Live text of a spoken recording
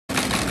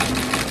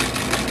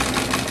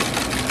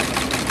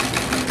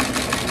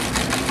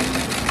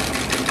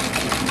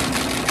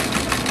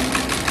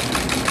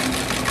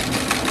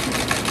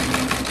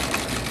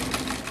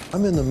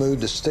I'm in the mood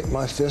to stick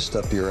my fist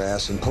up your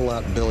ass and pull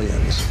out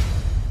billions.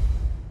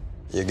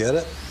 You get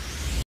it?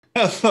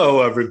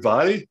 Hello,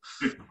 everybody.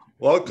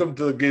 Welcome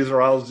to the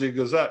Geezerology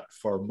Gazette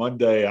for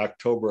Monday,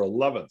 October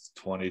 11th,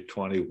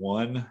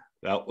 2021.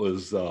 That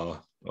was,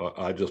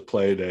 I just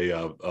played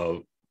a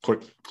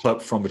quick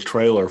clip from a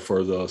trailer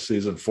for the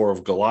season 4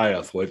 of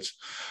Goliath, which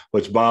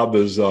Bob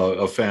is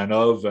a fan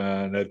of,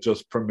 and it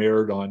just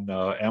premiered on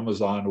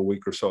Amazon a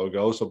week or so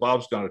ago. So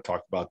Bob's going to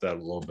talk about that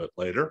a little bit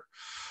later.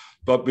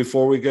 But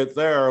before we get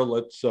there,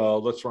 let's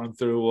run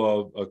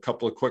through a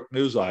couple of quick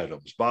news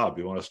items. Bob,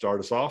 you want to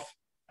start us off?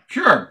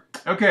 Sure.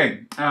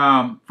 Okay.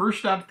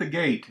 First out the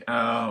gate,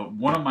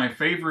 one of my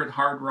favorite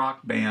hard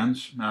rock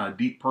bands,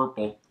 Deep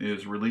Purple,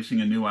 is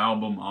releasing a new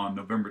album on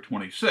November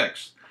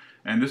 26th.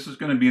 And this is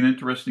going to be an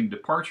interesting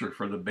departure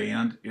for the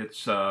band.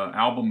 Its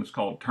album is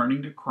called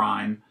Turning to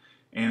Crime,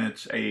 and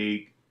it's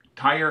a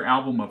entire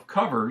album of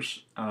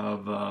covers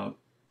of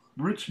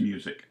roots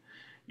music.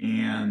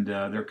 And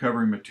they're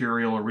covering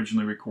material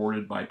originally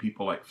recorded by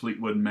people like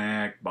Fleetwood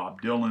Mac,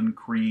 Bob Dylan,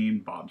 Cream,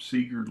 Bob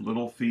Seger,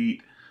 Little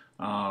Feat,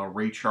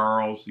 Ray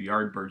Charles, the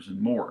Yardbirds,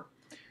 and more.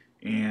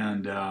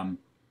 And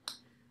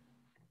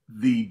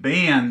the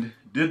band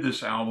did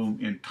this album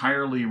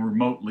entirely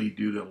remotely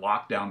due to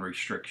lockdown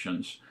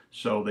restrictions.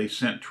 So they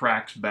sent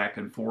tracks back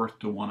and forth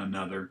to one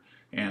another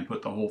and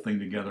put the whole thing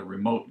together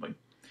remotely.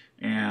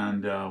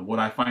 And what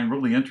I find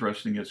really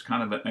interesting is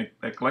kind of an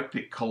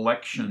eclectic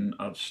collection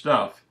of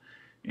stuff.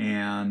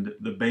 And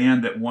the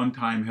band at one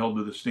time held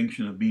the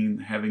distinction of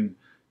having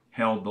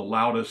held the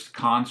loudest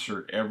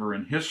concert ever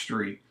in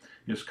history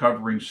is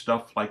covering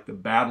stuff like the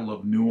Battle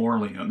of New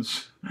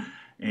Orleans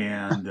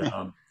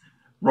and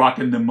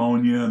Rockin'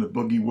 Pneumonia, the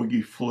Boogie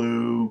Woogie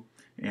Flu,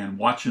 and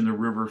Watching the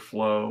River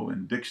Flow,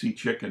 and Dixie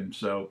Chicken.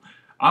 So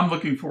I'm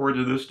looking forward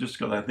to this just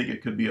because I think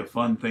it could be a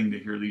fun thing to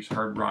hear these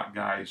hard rock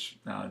guys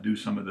do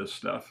some of this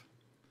stuff.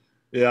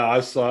 Yeah, I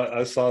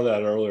saw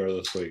that earlier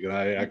this week, and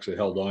I actually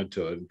held on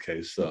to it in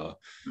case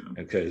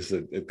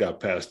it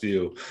got past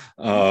you.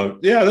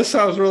 Yeah, this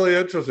sounds really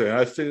interesting.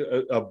 I see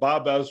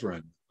Bob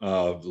Ezrin,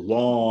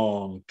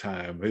 long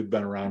time. He'd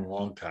been around a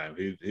long time.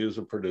 He was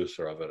a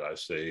producer of it. I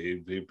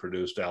see. He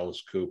produced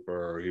Alice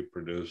Cooper. He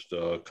produced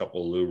a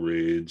couple of Lou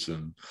Reeds,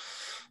 and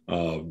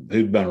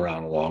he'd been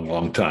around a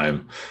long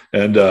time.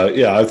 And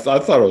yeah, I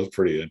thought it was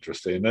pretty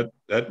interesting.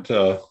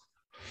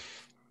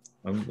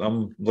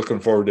 I'm looking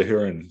forward to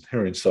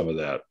hearing some of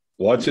that.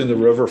 Watching the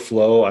River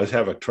Flow. I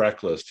have a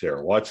track list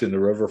here. Watching the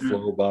River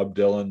Flow, Bob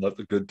Dylan, Let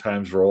the Good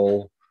Times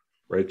Roll,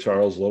 Ray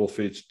Charles, Little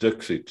Feat's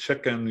Dixie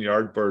Chicken,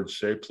 Yardbirds,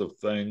 Shapes of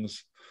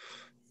Things,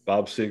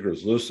 Bob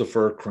Seger's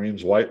Lucifer,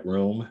 Cream's White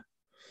Room,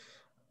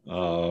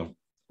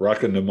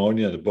 Rockin'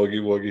 Pneumonia, and the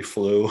Boogie Woogie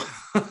Flu.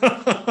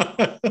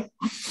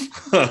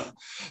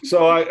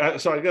 So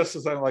I guess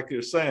it's like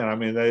you're saying. I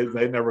mean,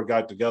 they never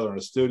got together in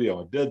a studio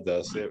and did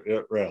this.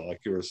 Like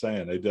you were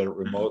saying, they did it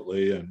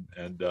remotely, and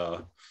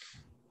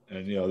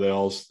you know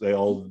they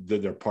all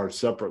did their parts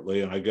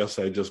separately. And I guess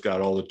they just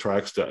got all the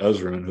tracks to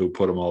Ezrin, who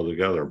put them all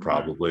together,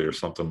 probably, or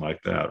something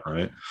like that,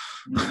 right?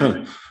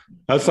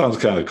 That sounds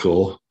kind of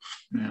cool.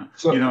 Yeah.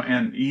 So,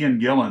 and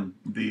Ian Gillan,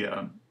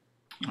 the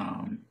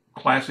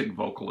classic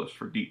vocalist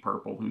for Deep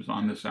Purple, who's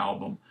on this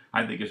album,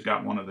 I think has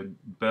got one of the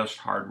best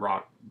hard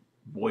rock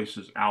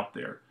voices out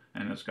there,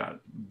 and it's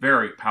got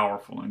very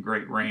powerful and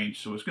great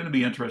range. So it's going to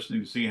be interesting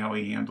to see how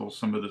he handles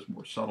some of this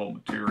more subtle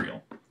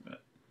material. Yeah,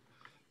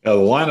 the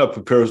lineup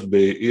appears to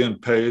be Ian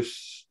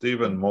Pace,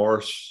 Stephen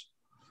Morse,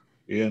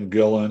 Ian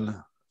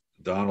Gillan,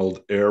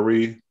 Donald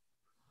Airy,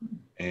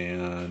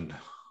 and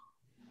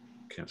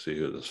I can't see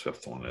who this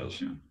fifth one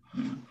is.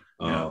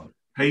 Yeah.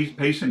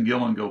 Pace and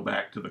Gillan go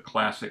back to the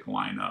classic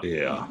lineup.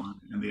 Yeah.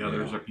 And the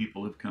others are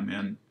people who've come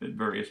in at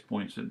various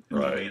points in the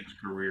band's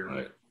career.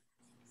 Right.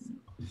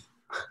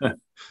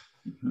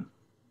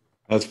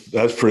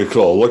 That's pretty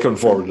cool. Looking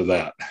forward to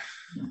that.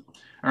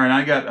 All right,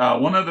 I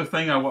got one other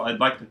thing I'd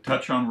like to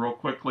touch on real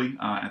quickly.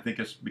 I think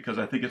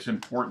it's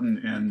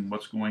important in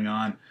what's going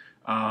on.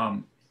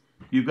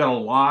 You've got a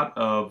lot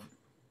of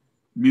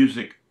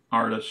music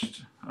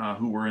artists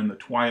who were in the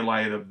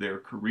twilight of their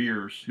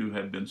careers who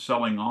have been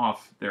selling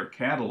off their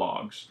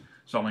catalogs,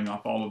 selling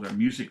off all of their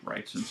music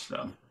rights and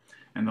stuff.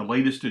 And the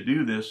latest to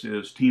do this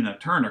is Tina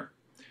Turner.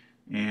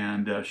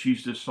 And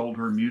she's just sold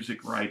her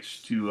music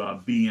rights to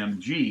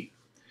BMG.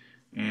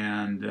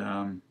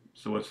 And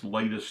so it's the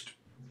latest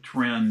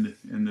trend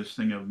in this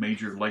thing of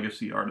major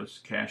legacy artists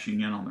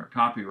cashing in on their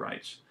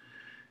copyrights.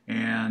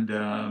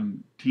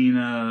 And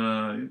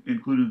Tina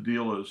included the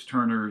deal as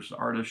Turner's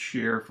artist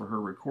share for her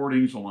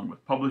recordings, along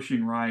with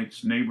publishing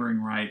rights,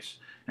 neighboring rights,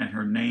 and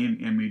her name,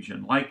 image,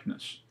 and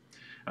likeness.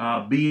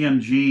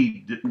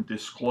 BMG didn't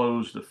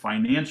disclose the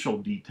financial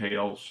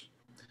details,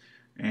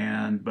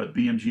 but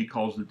BMG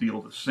calls the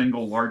deal the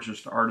single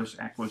largest artist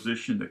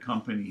acquisition the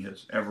company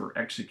has ever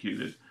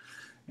executed.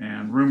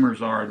 And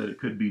rumors are that it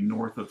could be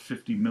north of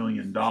 $50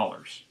 million.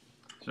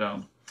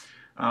 So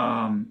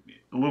a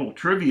little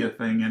trivia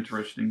thing,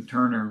 interesting,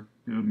 Turner,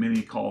 who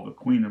many call the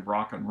Queen of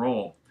Rock and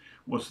Roll,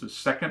 was the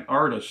second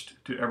artist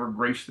to ever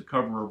grace the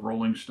cover of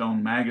Rolling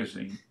Stone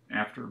magazine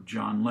after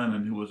John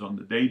Lennon, who was on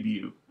the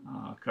debut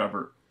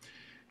cover.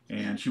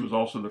 And she was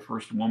also the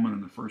first woman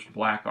and the first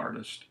black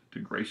artist to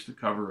grace the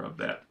cover of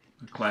that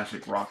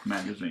classic rock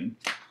magazine.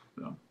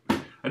 So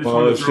I just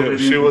wanted to throw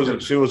that in.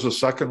 She was the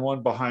second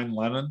one behind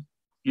Lennon.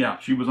 Yeah,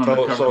 she was on the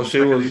cover.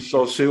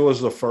 So she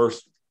was the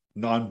first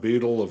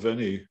non-Beatle of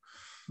any.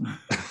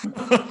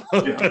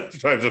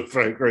 Trying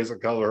to grace the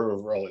color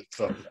of Rolling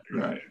Stone.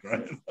 Right.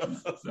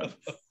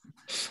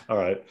 All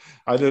right.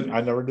 I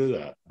never knew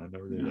that. I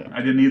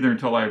didn't either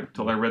until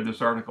I read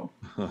this article.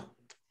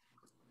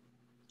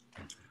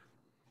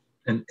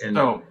 And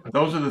so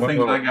those are the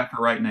things I got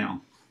for right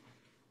now.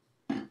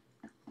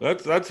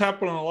 That's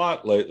happening a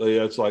lot lately.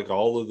 It's like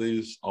all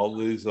these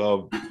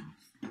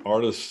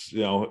artists,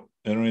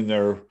 entering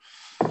their,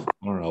 I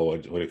don't know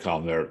what do you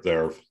call them,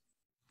 their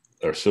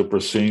super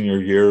senior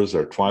years,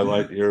 their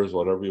twilight years,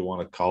 whatever you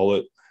want to call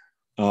it.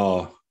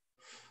 A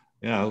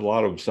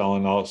lot of them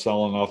selling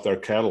off their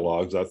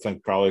catalogs. I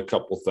think probably a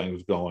couple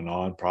things going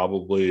on.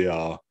 Probably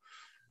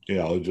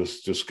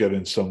just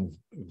getting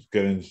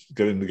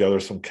together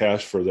some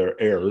cash for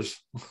their heirs,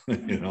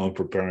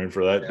 preparing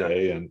for that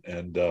day,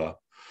 and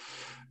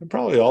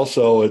probably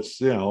also it's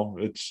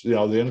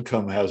the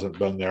income hasn't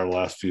been there the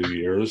last few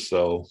years,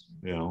 so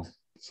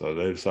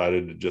they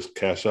decided to just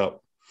cash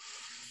up.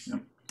 Yeah.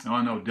 Oh,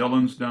 I know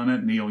Dylan's done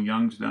it, Neil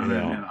Young's done it,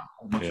 and a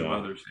whole bunch of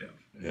others have.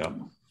 Yeah.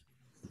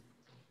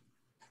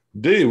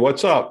 D,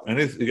 what's up?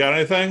 You got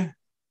anything?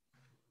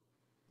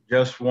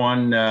 Just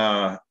one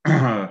note.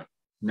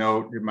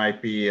 It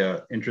might be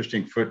an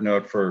interesting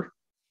footnote for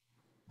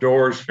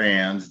Doors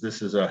fans.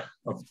 This is a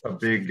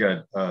big,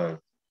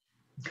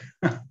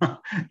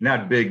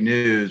 not big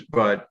news,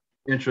 but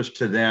interest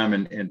to them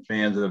and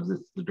fans of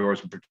the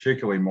Doors, and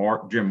particularly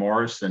Jim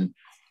Morrison.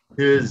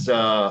 His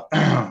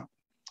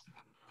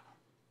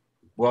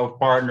love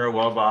partner,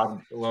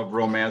 love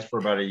romance for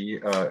about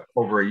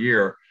over a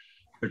year,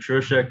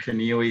 Patricia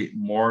Keneally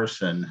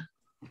Morrison,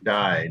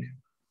 died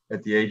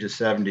at the age of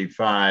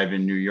 75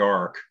 in New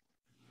York.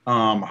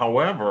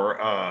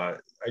 However, I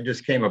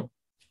just came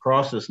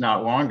across this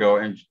not long ago,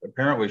 and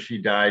apparently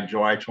she died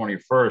July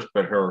 21st,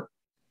 but her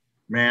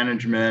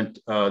management,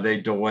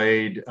 they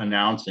delayed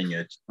announcing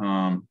it.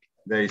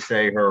 They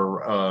say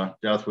her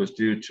death was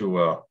due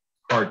to a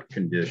heart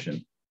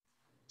condition.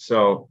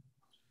 So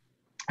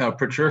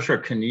Patricia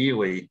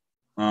Keneally,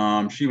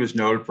 she was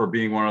noted for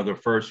being one of the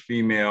first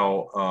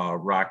female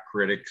rock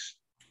critics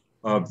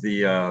of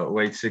the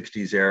late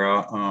 60s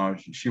era.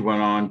 She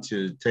went on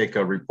to take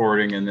a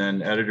reporting and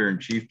then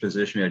editor-in-chief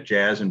position at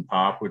Jazz and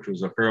Pop, which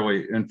was a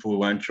fairly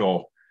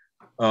influential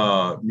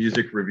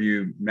music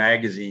review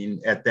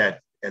magazine at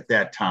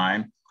that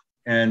time.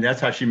 And that's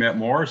how she met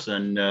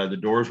Morrison. The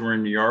Doors were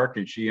in New York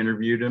and she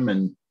interviewed him,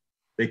 and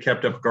they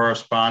kept up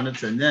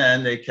correspondence, and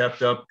then they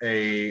kept up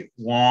a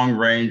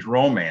long-range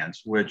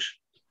romance, which,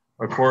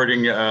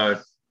 according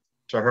to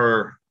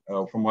her,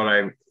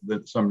 from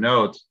some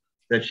notes,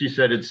 that she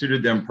said it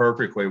suited them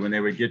perfectly. When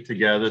they would get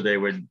together, they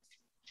would,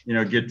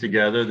 get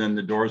together, then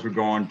the Doors would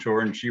go on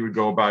tour and she would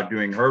go about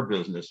doing her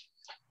business.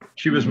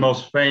 She was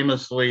most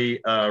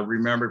famously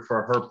remembered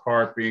for her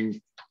part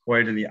being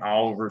played in the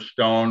Oliver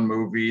Stone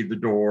movie, The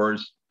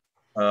Doors.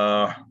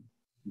 The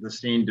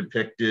scene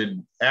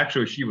depicted,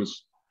 actually, she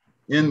was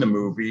in the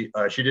movie.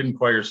 She didn't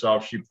play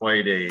herself. She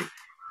played a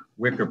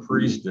Wicca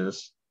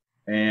priestess.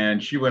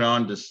 And she went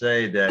on to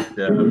say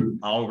that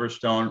Oliver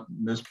Stone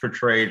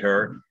misportrayed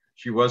her.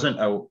 She wasn't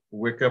a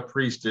Wicca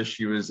priestess.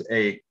 She was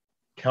a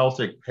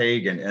Celtic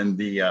pagan. And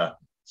the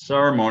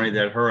ceremony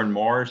that her and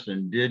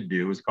Morrison did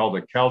do was called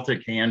the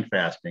Celtic hand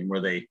fasting,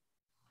 where they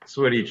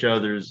slit each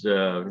other's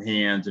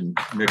hands and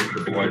mix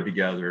the blood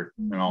together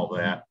and all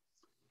that.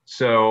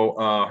 So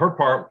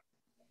her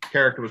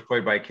character was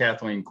played by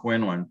Kathleen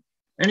Quinlan.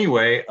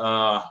 Anyway,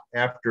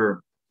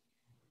 after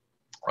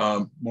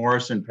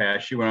Morrison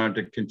passed, she went on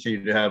to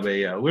continue to have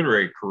a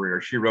literary career.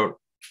 She wrote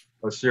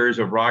a series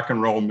of rock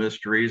and roll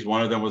mysteries.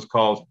 One of them was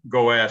called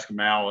Go Ask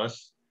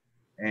Malice,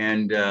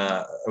 and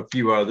a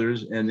few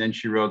others. And then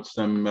she wrote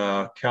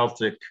some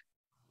Celtic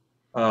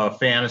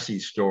fantasy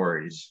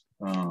stories.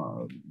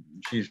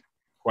 She's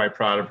quite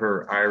proud of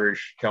her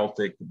Irish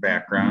Celtic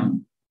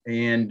background.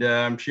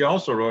 And she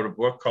also wrote a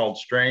book called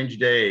Strange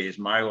Days,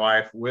 My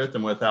Life with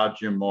and Without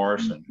Jim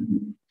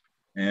Morrison.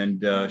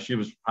 And she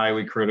was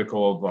highly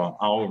critical of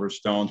Oliver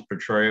Stone's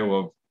portrayal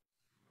of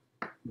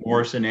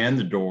Morrison and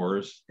the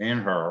Doors and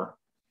her,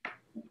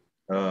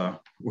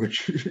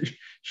 which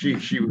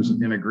she was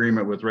in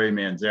agreement with Ray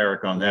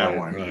Manzarek on that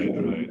one.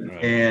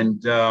 Right.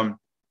 And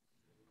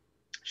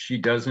she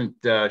doesn't,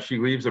 she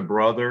leaves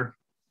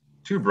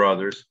two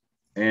brothers,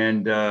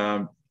 and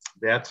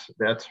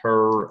that's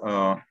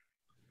her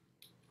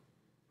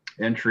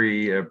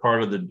entry,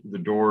 part of the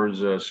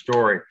Doors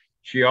story.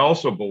 She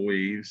also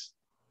believes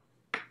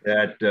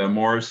that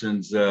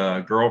Morrison's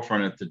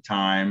girlfriend at the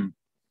time,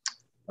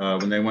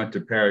 when they went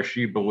to Paris,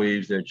 she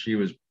believes that she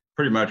was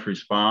pretty much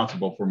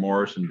responsible for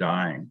Morrison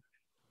dying.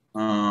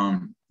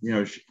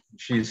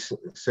 she's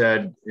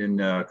said in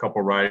a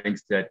couple of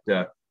writings that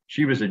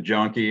she was a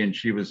junkie and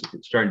she was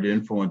starting to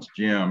influence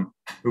Jim,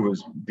 who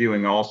was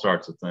doing all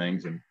sorts of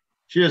things. And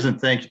she doesn't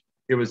think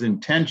it was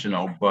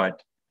intentional,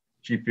 but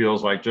she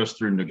feels like just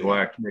through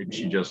neglect, maybe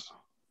she just,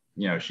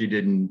 she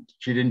didn't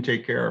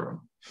take care of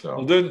him.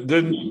 So well,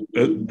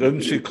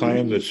 didn't she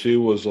claim that she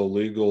was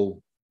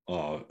illegal?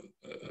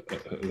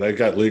 They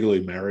got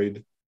legally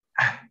married.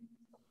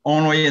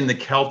 Only in the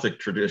Celtic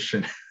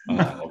tradition.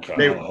 Oh,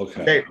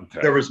 okay.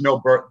 There was no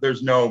birth.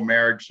 There's no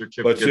marriage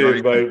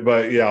certificate.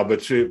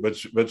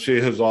 But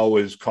she has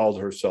always called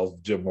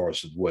herself Jim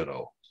Morrison's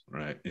widow,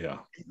 right? Yeah.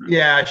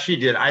 Yeah, she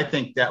did. I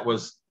think that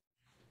was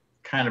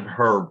kind of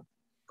her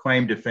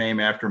claim to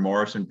fame after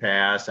Morrison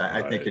passed.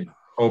 I think it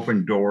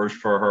opened doors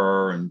for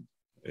her, and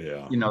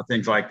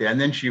things like that. And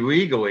then she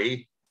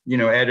legally,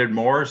 added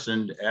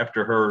Morrison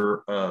after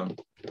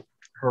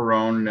her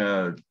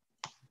own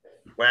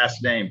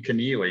last name,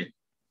 Keneally.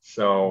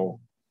 So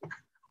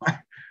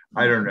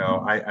I don't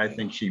know. I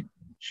think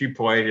she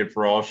played it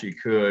for all she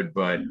could,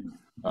 but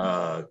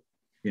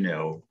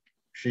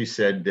she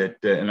said that,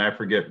 and I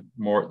forget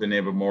the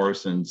name of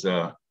Morrison's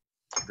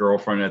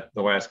girlfriend at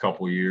the last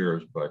couple of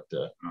years, but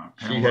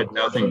she had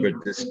nothing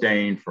but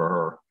disdain for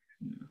her.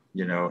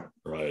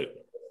 Right.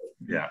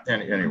 Yeah.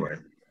 Anyway,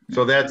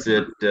 so that's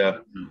it.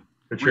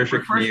 Patricia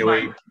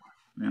Keneally.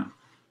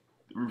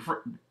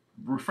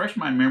 Refresh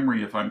my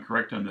memory if I'm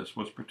correct on this.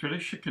 Was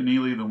Patricia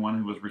Keneally the one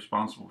who was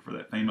responsible for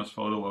that famous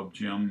photo of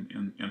Jim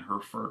in her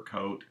fur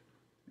coat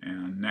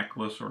and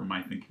necklace, or am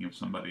I thinking of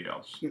somebody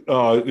else?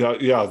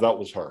 Yeah, that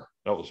was her.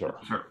 That was her.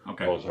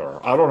 Okay. That was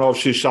her. I don't know if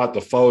she shot the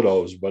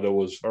photos, but it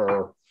was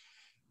her.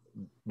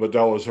 But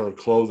that was her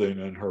clothing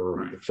and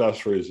her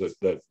accessories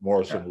that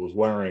Morrison was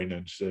wearing,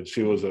 and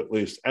she was at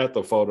least at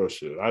the photo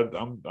shoot.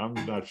 I'm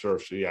not sure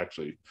if she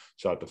actually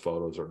shot the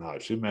photos or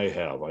not. She may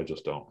have. I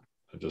just don't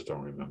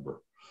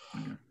remember.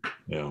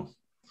 Okay.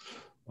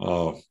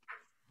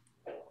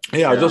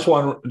 Just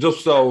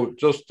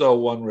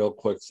one real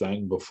quick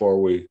thing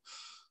before we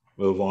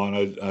move on.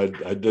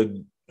 I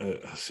did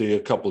see a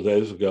couple of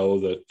days ago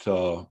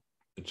that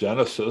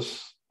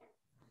Genesis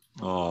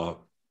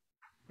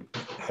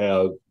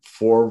had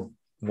 4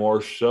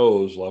 more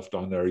shows left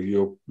on their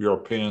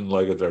European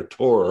leg of their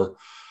tour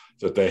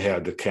that they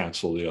had to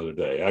cancel the other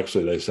day.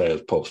 Actually, they say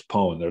it's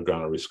postponed. They're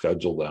going to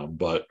reschedule them,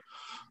 but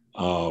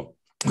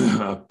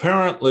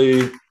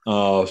apparently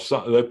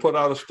they put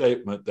out a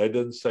statement. They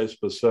didn't say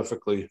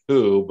specifically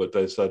who, but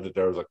they said that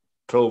there was a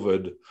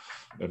COVID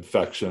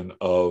infection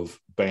of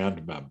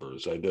band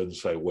members. They didn't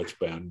say which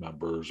band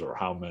members or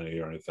how many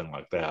or anything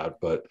like that.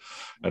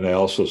 And they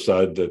also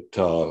said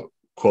that,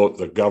 quote,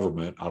 the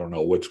government, I don't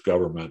know which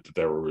government that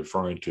they were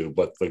referring to,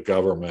 but the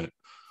government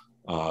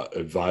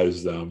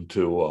advised them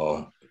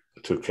to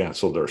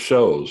cancel their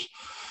shows.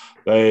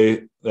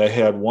 They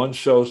had one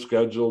show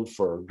scheduled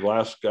for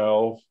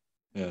Glasgow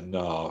and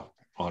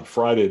on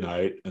Friday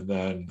night, and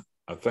then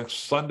I think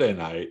Sunday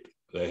night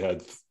they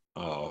had,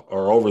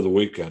 or over the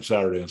weekend,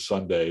 Saturday and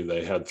Sunday,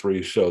 they had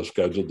 3 shows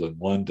scheduled in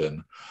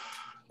London,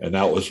 and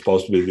that was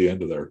supposed to be the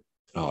end of their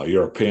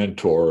European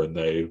tour, and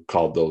they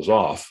called those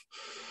off.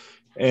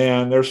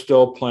 And they're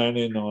still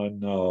planning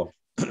on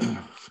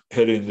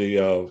hitting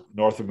the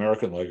North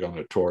American leg on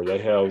the tour. They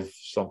have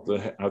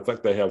something, I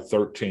think they have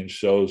 13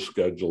 shows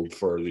scheduled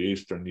for the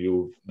Eastern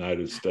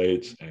United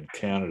States and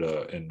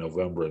Canada in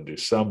November and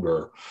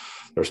December.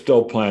 They're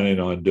still planning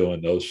on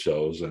doing those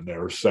shows, and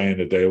they're saying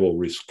that they will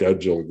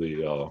reschedule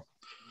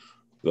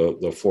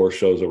the 4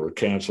 shows that were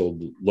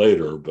canceled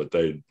later, but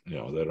they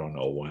don't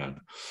know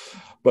when.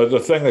 But the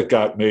thing that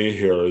got me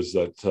here is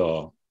that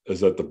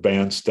the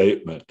band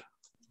statement.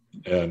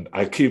 And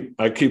I keep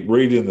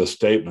reading the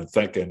statement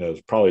thinking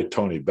it's probably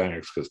Tony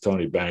Banks, because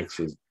Tony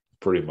Banks is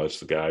pretty much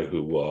the guy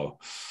who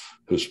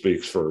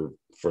speaks for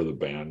the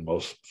band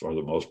for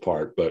the most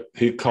part. But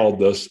he called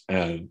this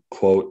an,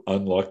 quote,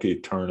 unlucky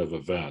turn of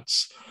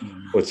events,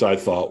 which I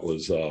thought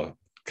was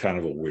kind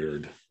of a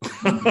weird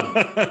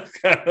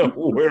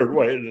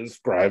way to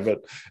describe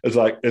it. It's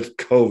like, it's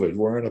COVID.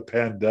 We're in a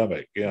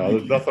pandemic.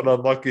 There's nothing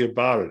unlucky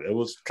about it. It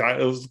was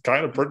kind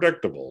of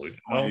predictable.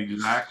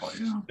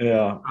 Exactly.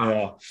 Yeah.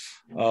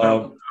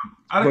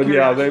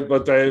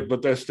 But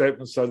their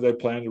statement said they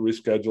plan to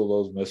reschedule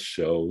those missed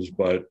shows.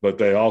 But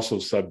they also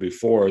said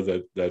before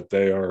that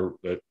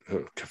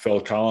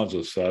Phil Collins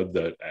has said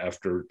that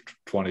after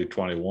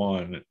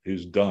 2021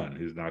 he's done.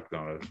 He's not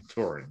going to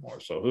tour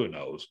anymore. So who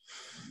knows?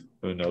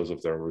 Who knows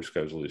if they'll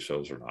reschedule these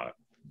shows or not?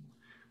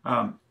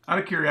 Out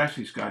of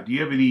curiosity, Scott, do you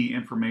have any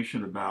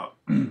information about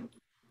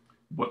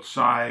what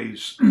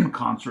size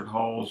concert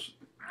halls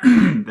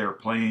they're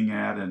playing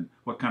at and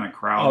what kind of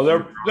crowds?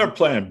 They're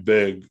playing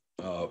big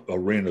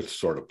arena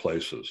sort of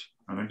places.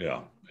 Are they?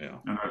 Yeah.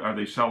 And are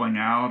they selling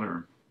out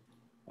or?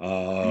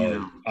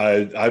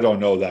 I don't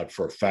know that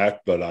for a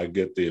fact, but I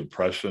get the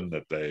impression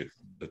that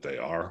they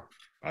are.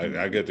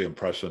 I get the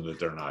impression that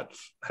they're not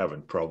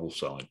having trouble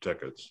selling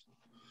tickets.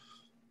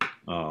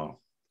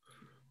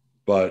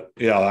 But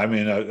yeah, I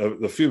mean,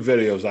 the few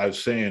videos I've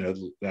seen,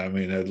 I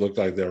mean, it looked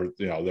like there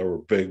were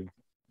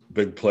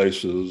big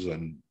places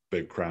and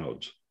big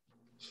crowds.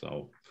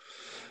 So,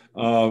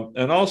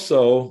 and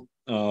also,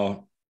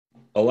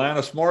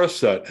 Alanis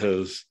Morissette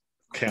has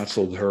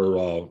canceled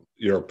her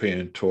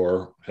European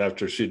tour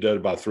after she did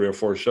about 3 or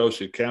 4 shows.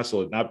 She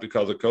canceled it, not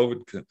because of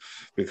COVID,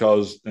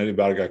 because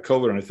anybody got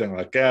COVID or anything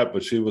like that,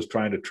 but she was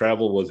trying to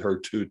travel with her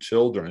 2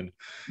 children,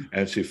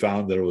 and she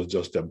found that it was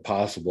just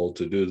impossible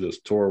to do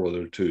this tour with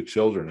her 2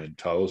 children in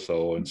tow.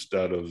 So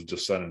instead of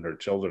just sending her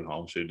children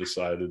home, she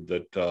decided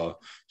that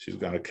she's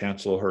going to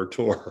cancel her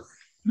tour,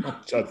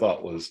 which I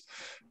thought was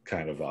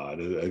kind of odd.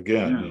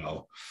 Again,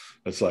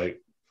 it's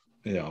like,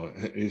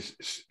 you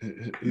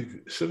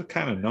should have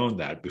kind of known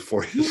that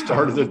before you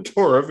started the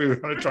tour. If you're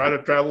going to try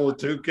to travel with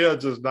 2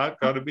 kids, it's not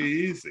going to be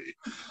easy,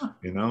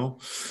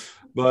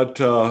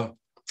 But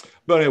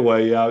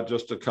anyway, yeah,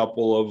 just a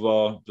couple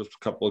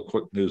of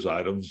quick news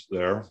items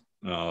there.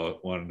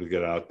 Wanted to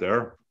get out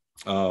there.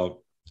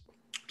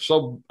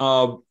 So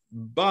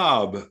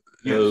Bob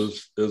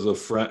is a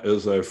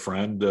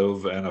friend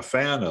of and a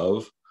fan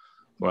of.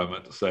 What I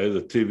meant to say,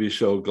 the TV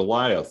show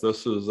Goliath.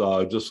 This is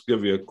just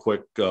give you a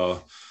quick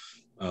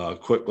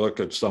look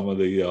at some of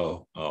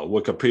the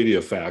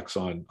Wikipedia facts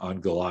on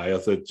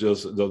Goliath. It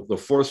just the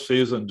 4th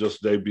season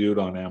just debuted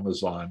on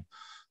Amazon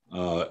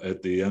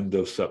at the end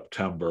of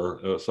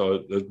September,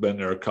 so it's been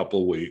there a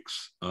couple of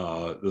weeks.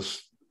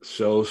 This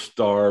show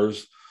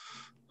stars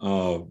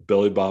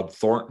Billy Bob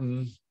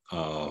Thornton,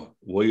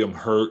 William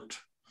Hurt,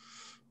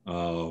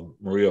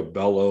 Maria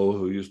Bello,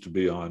 who used to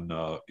be on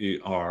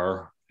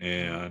ER,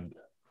 and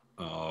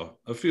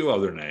a few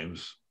other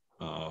names,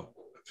 a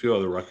few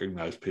other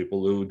recognized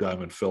people. Lou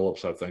Diamond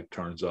Phillips, I think,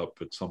 turns up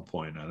at some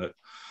point in it.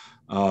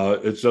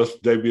 It's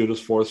just debuted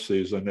its 4th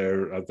season.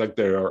 I think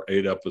there are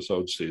 8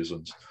 episode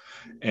seasons,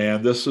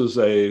 and this is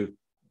a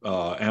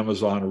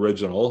Amazon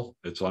original.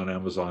 It's on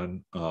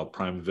Amazon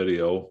Prime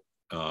Video,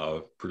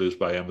 produced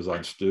by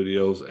Amazon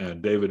Studios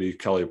and David E.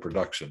 Kelley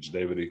Productions.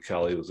 David E.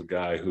 Kelley was a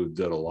guy who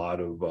did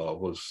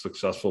was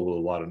successful with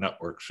a lot of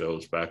network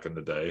shows back in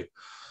the day.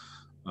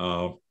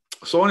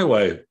 So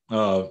anyway,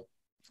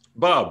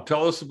 Bob,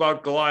 tell us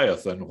about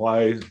Goliath and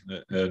why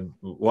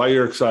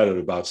you're excited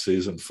about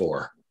season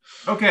 4.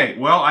 Okay,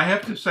 well, I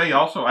have to say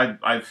also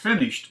I've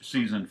finished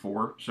season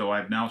 4, so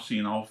I've now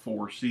seen all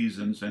 4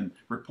 seasons, and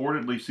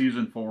reportedly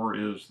season 4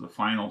 is the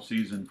final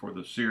season for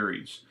the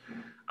series.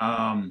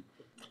 I'm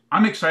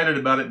excited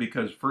about it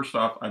because, first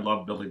off, I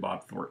love Billy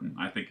Bob Thornton.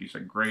 I think he's a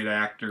great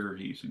actor.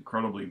 He's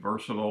incredibly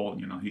versatile.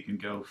 He can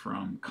go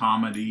from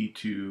comedy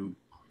to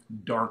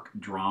dark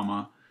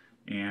drama.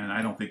 And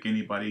I don't think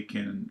anybody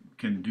can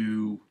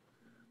do,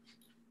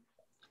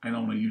 I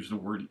don't want to use the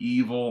word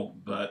evil,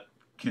 but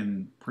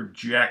can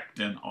project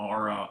an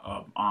aura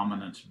of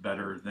ominence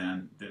better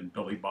than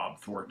Billy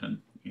Bob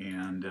Thornton.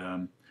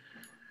 And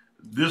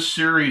this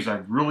series,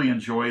 I've really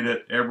enjoyed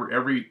it.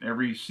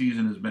 Every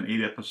season has been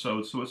 8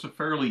 episodes, so it's a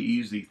fairly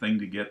easy thing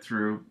to get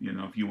through,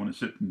 if you want to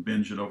sit and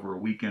binge it over a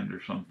weekend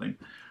or something.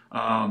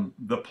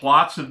 The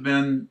plots have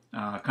been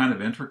kind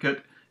of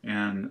intricate,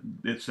 and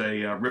it's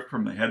a rip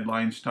from the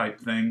headlines type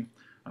thing.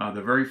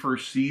 The very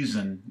first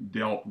season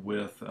dealt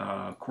with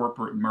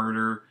corporate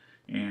murder,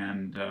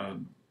 and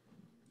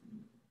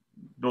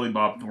Billy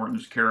Bob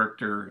Thornton's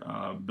character,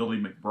 Billy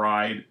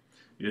McBride,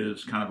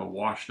 is kind of a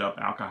washed-up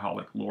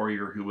alcoholic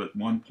lawyer who at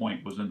one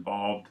point was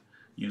involved,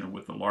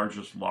 with the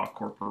largest law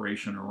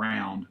corporation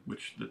around,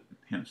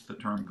 hence the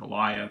term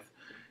Goliath,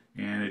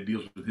 and it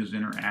deals with his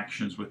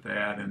interactions with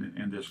that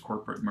and this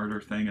corporate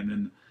murder thing. And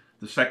then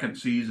the second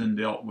season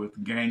dealt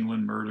with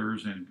gangland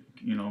murders and,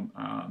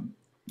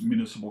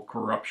 municipal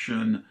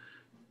corruption.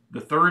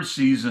 The third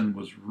season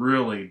was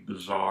really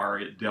bizarre.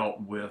 It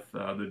dealt with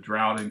the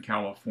drought in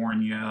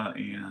California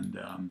and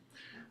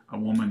a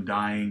woman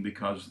dying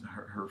because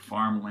her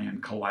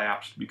farmland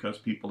collapsed because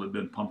people had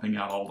been pumping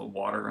out all the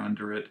water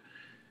under it.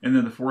 And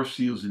then the fourth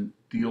season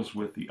deals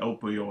with the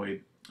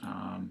opioid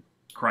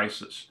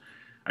crisis.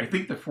 I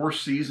think the fourth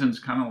season's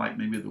kind of like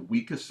maybe the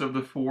weakest of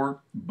the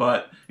 4,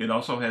 but it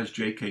also has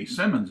J.K.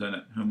 Simmons in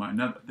it, whom I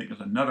think is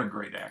another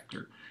great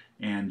actor.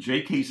 And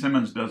J.K.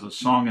 Simmons does a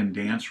song and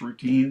dance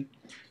routine,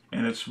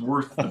 and it's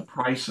worth the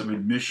price of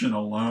admission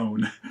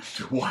alone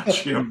to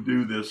watch him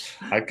do this.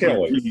 I can't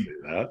wait to see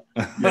that.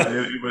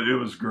 Yeah, it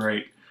was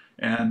great.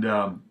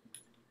 And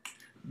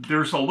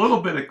there's a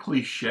little bit of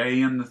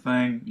cliche in the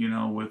thing,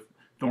 with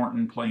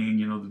Thornton playing,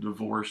 the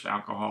divorced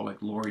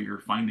alcoholic lawyer,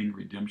 finding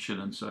redemption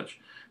and such.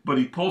 But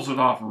he pulls it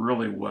off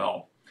really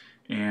well.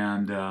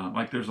 And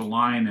there's a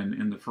line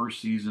in the first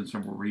season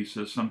somewhere where he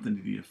says something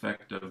to the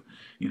effect of,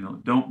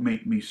 don't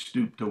make me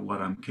stoop to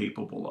what I'm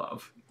capable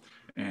of.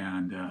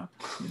 And,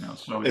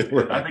 so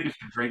I think it's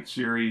a great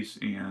series.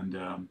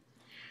 And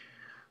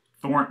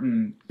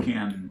Thornton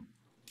can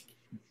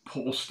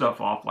pull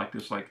stuff off like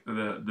this. Like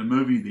the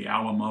movie The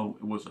Alamo,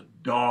 it was a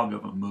dog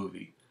of a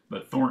movie.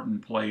 But Thornton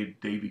played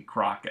Davy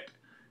Crockett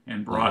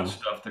and brought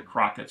stuff to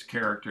Crockett's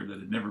character that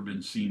had never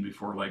been seen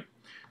before, like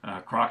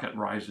Crockett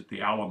Rise at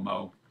the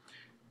Alamo.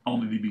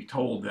 only to be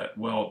told that,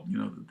 well,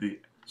 the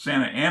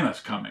Santa Anna's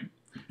coming,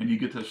 and you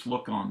get this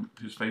look on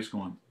his face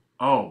going,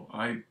 oh,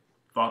 I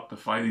thought the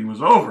fighting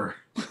was over.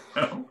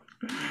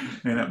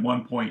 And at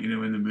one point,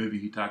 in the movie,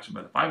 he talks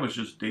about, if I was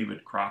just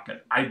David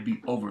Crockett, I'd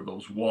be over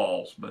those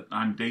walls, but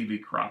I'm Davy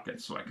Crockett,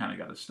 so I kind of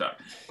got it stuck.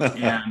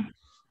 And,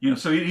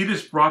 so he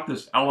just brought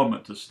this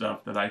element to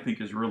stuff that I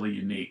think is really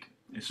unique.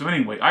 So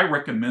anyway, I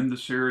recommend the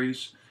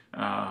series.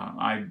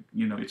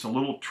 It's a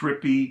little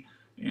trippy,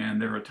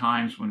 and there are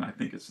times when I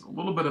think it's a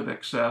little bit of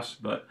excess,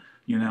 but,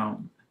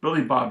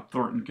 Billy Bob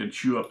Thornton can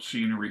chew up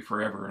scenery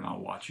forever, and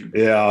I'll watch him.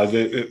 Yeah,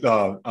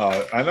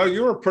 I know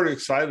you were pretty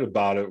excited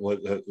about it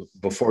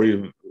before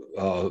you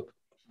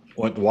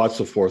went to watch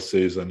the fourth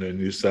season,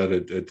 and you said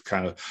it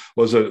kind of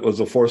was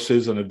the fourth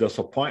season a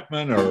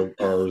disappointment,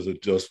 or is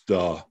it just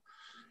not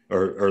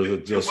quite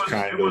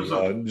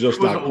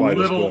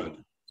as good?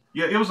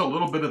 Yeah, it was a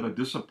little bit of a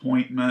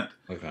disappointment.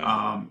 Okay.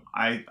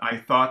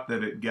 I thought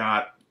that it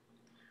got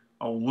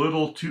a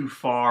little too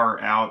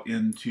far out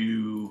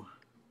into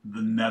the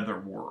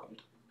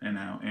netherworld, and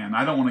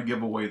I don't want to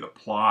give away the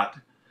plot,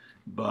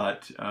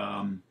 but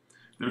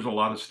there's a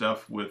lot of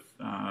stuff with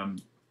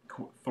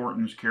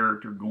Thornton's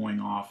character going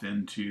off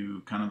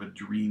into kind of a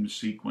dream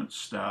sequence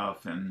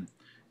stuff, and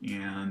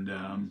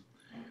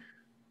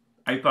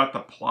I thought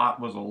the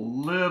plot was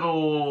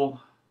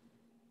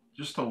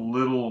just a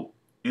little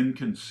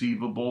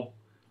inconceivable,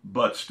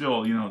 but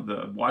still,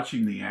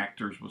 watching the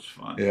actors was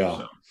fun. Yeah.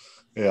 So.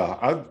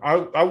 Yeah,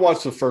 I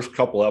watched the first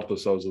couple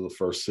episodes of the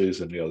first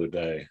season the other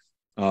day,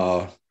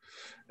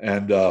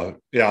 and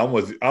I'm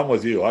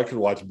with you. I could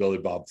watch Billy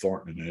Bob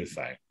Thornton in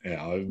anything.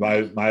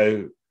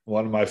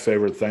 One of my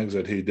favorite things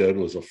that he did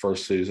was the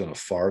first season of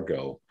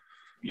Fargo.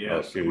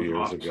 Yes, a few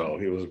years ago.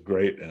 He was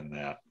great in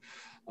that.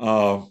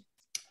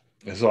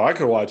 And so I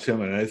could watch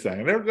him in anything.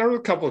 And there were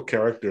a couple of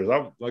characters.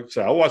 Like I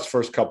said, I watched the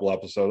first couple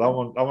episodes. I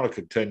want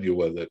to continue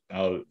with it.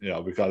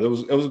 Because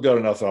it was good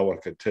enough that I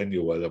want to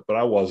continue with it. But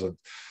I wasn't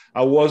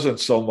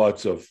so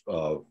much of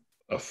a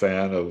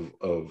fan of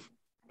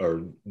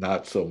or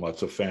not so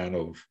much a fan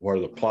of where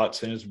the plot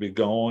seems to be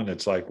going.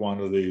 It's like one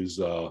of these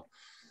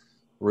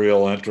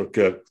real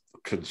intricate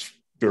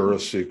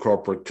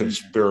corporate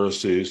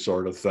conspiracy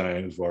sort of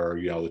things where,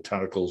 the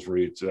tentacles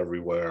reach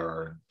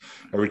everywhere.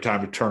 And every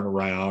time you turn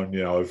around,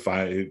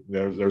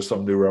 there's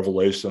some new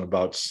revelation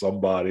about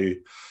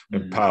somebody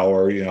in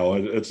power,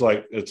 it's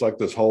like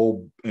this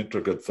whole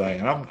intricate thing.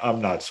 And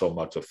I'm not so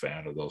much a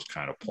fan of those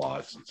kind of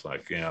plots. It's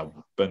like,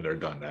 been there,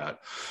 done that.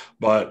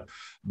 But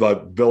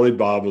Billy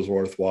Bob is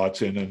worth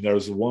watching. And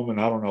there's a woman,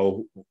 I don't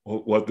know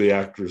what the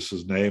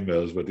actress's name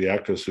is, but the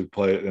actress who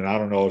played, and I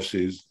don't know if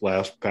she's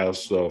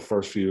past the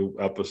first few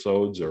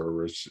episodes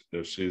or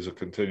if she's a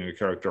continuing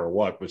character or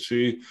what, but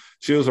she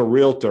was a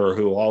realtor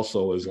who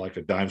also is like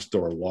a dime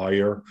store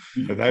lawyer.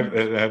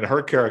 And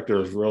her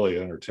character is really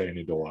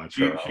entertaining to watch.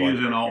 She is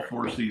in all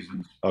 4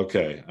 seasons.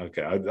 Okay.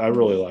 I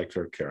really liked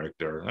her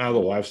character. Now the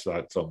wife's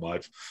not so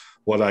much.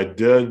 What I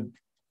did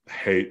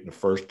hate in the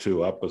first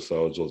 2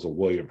 episodes was a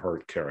William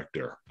Hurt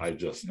character.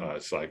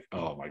 It's like,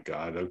 oh my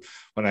God.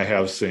 When I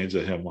have scenes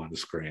of him on the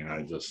screen,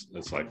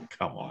 it's like,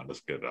 come on, let's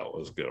get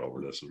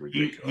over this. It's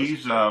ridiculous.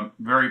 He's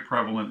very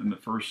prevalent in the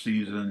first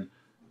season,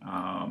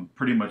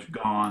 pretty much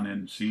gone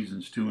in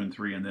seasons 2 and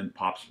 3, and then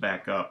pops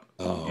back up.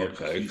 Oh,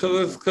 okay.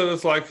 Because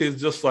it's like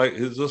he's just like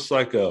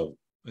the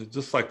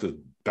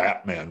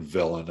Batman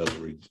villain,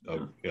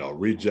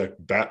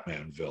 reject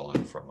Batman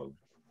villain from a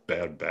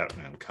bad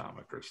Batman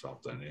comic or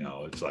something.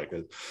 It's like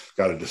it's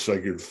got a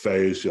disfigured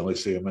face. You only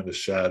see him in the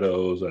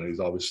shadows, and he's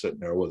always sitting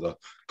there with a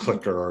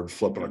clicker and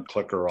flipping a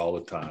clicker all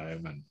the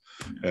time.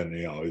 And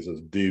he's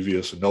just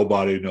devious, and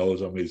nobody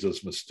knows him. He's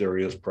this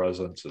mysterious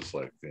presence. It's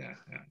like,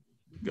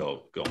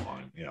 go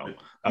on.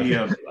 I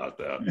can't about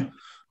that. Yeah.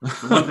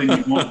 The one thing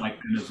you won't like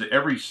is that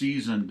every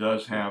season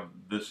does have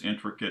this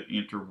intricate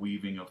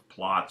interweaving of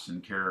plots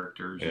and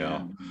characters.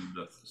 Yeah.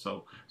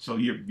 So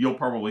you'll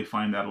probably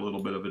find that a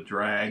little bit of a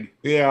drag.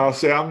 Yeah.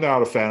 See, I'm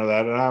not a fan of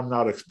that, and I'm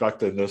not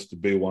expecting this to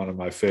be one of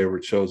my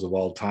favorite shows of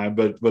all time.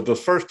 But the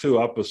first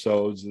 2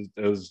 episodes, it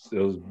was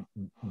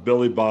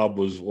Billy Bob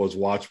was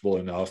watchable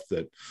enough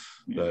that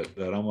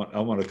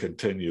I'm going to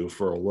continue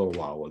for a little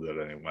while with it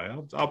anyway.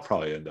 I'll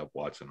probably end up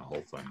watching the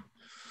whole thing.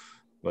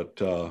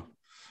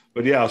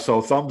 But yeah,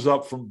 so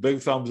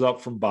big thumbs up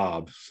from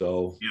Bob.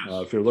 So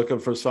yes. If you're looking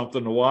for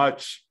something to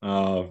watch,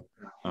 and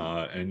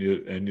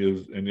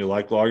you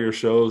like lawyer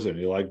shows, and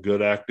you like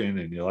good acting,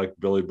 and you like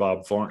Billy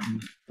Bob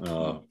Thornton,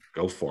 go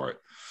for it.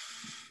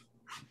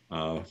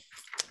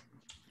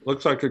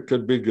 Looks like it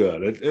could be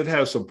good. It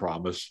has some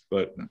promise,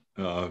 but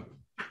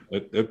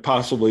it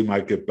possibly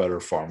might get better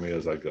for me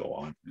as I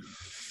go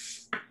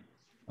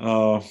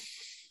on.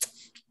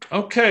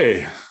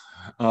 Okay.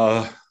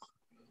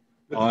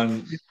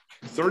 On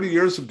 30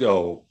 years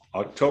ago,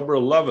 October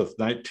 11th,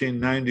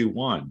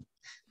 1991.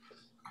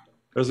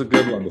 There's a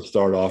good one to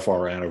start off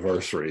our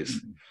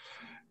anniversaries.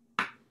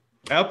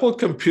 Apple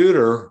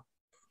Computer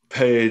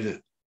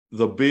paid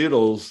the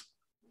Beatles,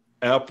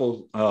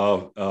 Apple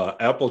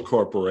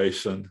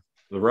Corporation,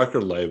 the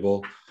record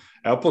label,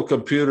 Apple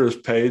Computers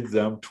paid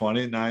them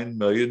 $29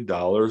 million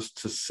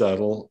to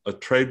settle a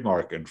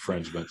trademark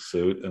infringement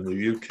suit in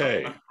the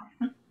UK.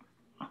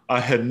 I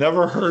had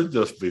never heard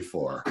this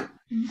before.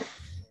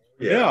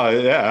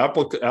 Yeah.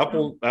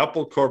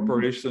 Apple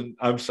Corporation.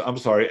 I'm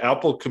sorry.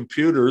 Apple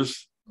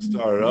Computers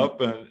started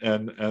up,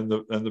 and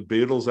the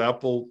Beatles.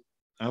 Apple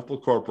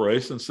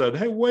Corporation said,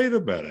 "Hey, wait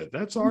a minute,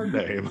 that's our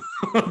name."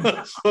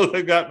 So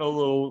they got in a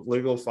little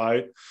legal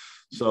fight.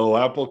 So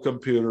Apple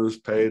Computers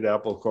paid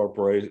Apple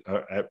Corporation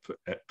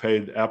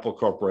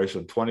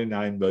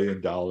 $29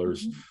 million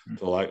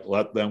to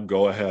let them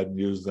go ahead and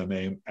use the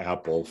name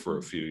Apple for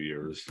a few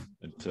years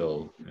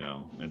until,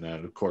 and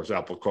then of course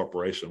Apple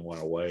Corporation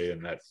went away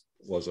and that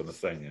wasn't a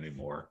thing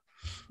anymore.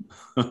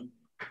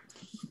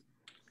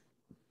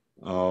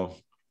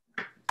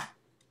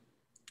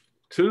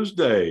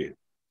 Tuesday,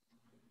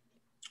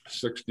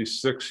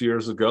 66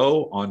 years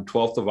ago, on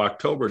 12th of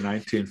October,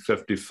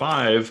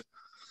 1955,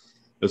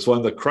 is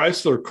when the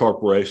Chrysler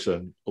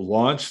Corporation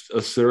launched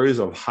a series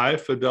of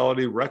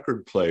high-fidelity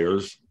record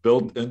players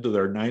built into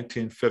their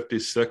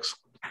 1956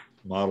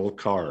 model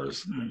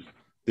cars.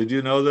 Did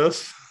you know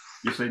this?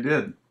 Yes, I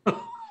did.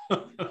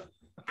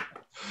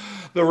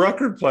 The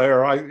record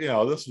player,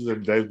 this was the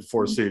day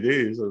before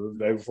CDs or the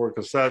day before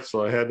cassettes,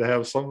 so I had to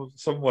have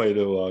some way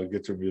to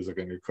get your music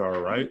in your car,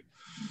 right?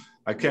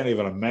 I can't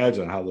even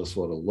imagine how this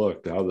would have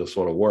looked, how this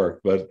would have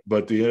worked, but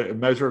it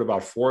measured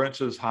about 4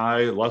 inches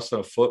high, less than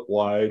a foot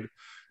wide,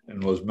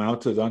 and was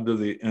mounted under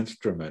the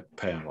instrument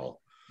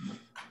panel.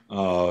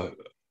 It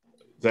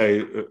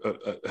played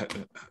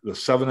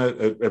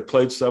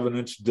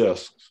 7-inch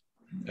discs,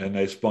 and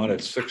they spun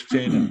at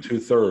 16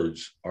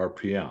 2/3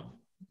 RPM.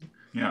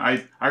 Yeah,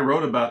 I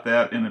wrote about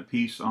that in a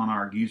piece on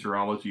our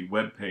Geezerology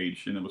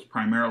webpage, and it was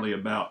primarily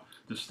about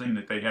this thing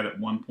that they had at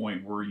one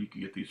point where you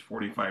could get these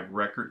 45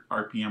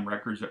 RPM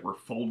records that were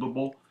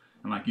foldable,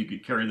 and like you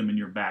could carry them in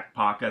your back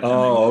pocket.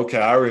 Oh, okay,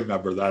 I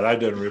remember that. I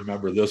didn't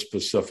remember this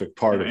specific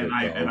part of it.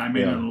 And I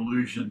made an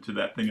allusion to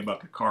that thing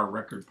about the car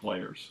record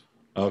players.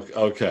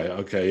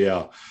 Okay,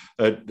 yeah.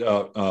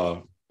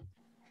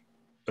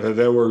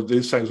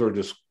 These things were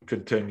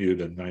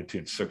discontinued in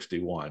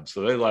 1961,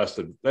 so they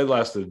lasted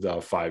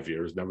 5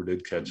 years. Never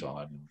did catch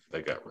on. And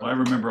they got rid. Well, I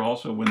remember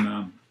also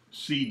when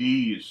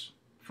CDs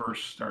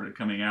first started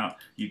coming out,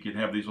 you could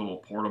have these little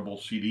portable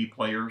CD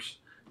players,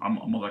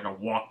 almost like a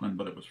Walkman,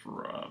 but it was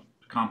for a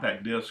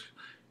compact disc,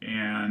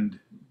 and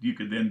you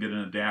could then get an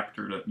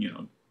adapter to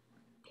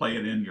play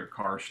it in your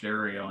car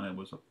stereo, and it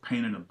was a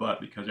pain in the butt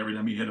because every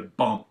time you hit a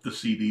bump, the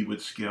CD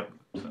would skip.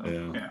 So,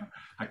 yeah,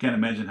 I can't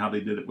imagine how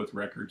they did it with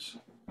records.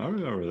 I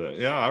remember that.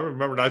 Yeah, I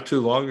remember not too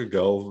long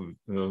ago,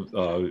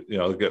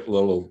 get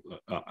little,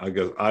 I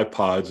guess,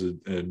 iPods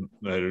and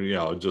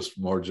just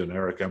more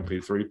generic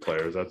MP3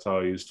 players. That's how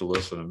I used to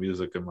listen to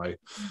music in my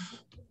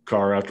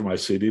car after my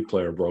CD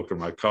player broke in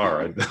my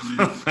car.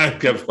 I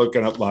kept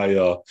hooking up my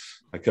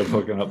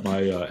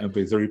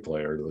MP3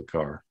 player to the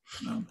car.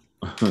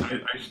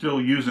 I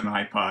still use an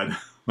iPod.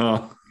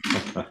 Oh.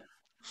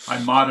 I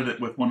modded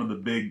it with one of the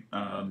big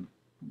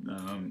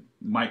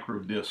micro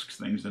discs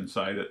things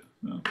inside it.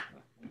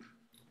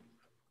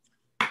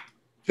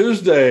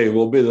 Tuesday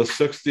will be the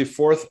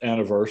 64th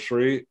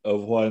anniversary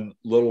of when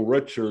Little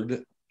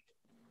Richard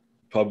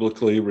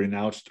publicly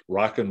renounced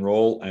rock and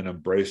roll and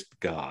embraced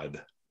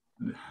God.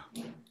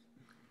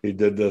 He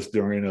did this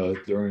during a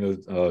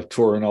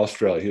tour in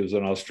Australia. He was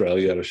in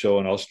Australia, at a show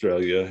in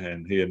Australia,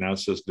 and he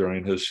announced this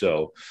during his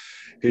show.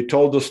 He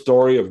told the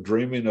story of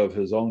dreaming of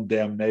his own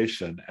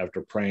damnation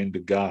after praying to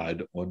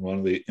God when one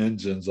of the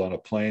engines on a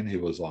plane he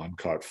was on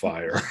caught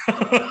fire.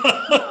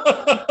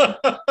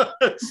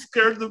 It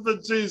scared the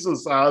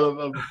bejesus out of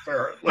him,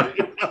 apparently.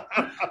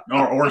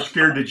 or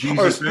scared the Jesus.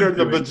 Or scared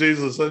the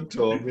bejesus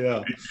into him.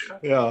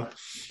 Yeah.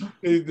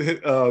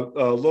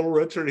 Little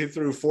Richard, he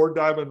threw 4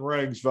 diamond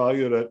rings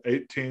valued at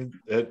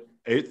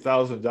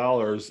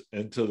 $8,000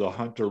 into the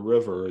Hunter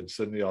River in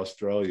Sydney,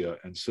 Australia,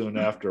 and soon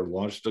after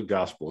launched a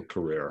gospel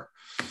career.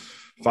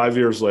 5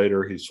 years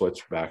later, he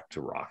switched back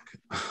to rock.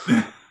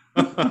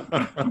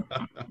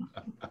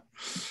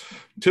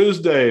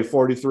 Tuesday,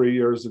 43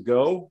 years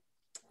ago,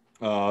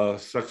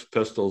 Sex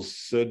Pistols'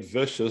 Sid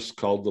Vicious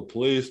called the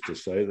police to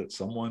say that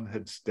someone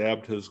had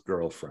stabbed his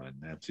girlfriend,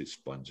 Nancy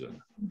Spungen.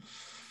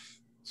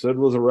 Sid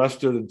was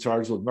arrested and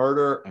charged with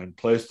murder and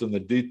placed in the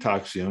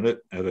detox unit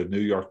at a New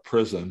York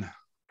prison.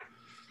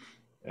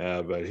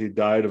 But he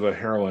died of a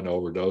heroin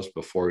overdose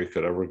before he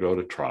could ever go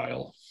to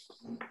trial.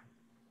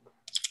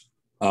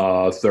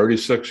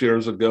 36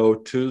 years ago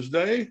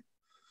Tuesday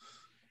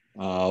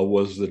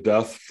was the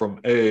death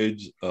from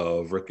AIDS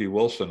of Ricky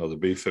Wilson of the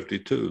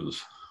B-52s.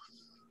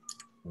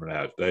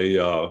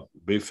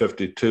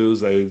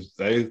 B-52s,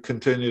 they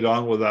continued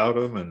on without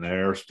him, and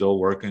they're still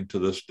working to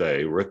this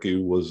day.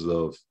 Ricky was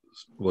a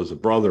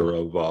brother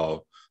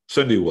of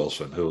Cindy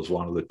Wilson, who was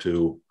one of the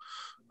 2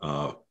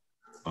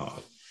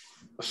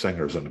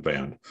 singers in the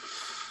band.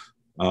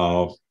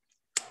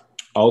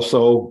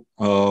 Also,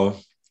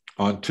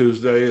 on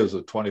Tuesday is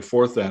the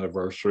 24th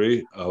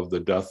anniversary of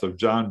the death of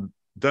John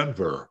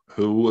Denver,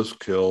 who was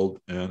killed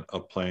in a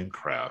plane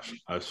crash.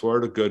 I swear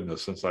to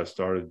goodness, since I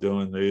started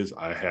doing these,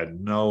 I had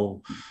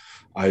no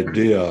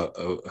idea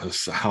of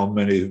how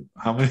many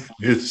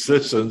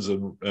musicians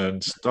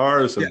and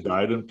stars have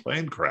died in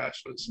plane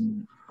crashes.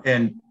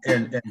 And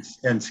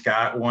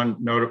Scott, one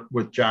note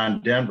with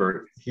John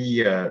Denver,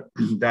 he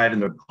died in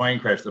the plane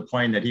crash, the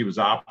plane that he was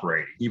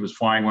operating. He was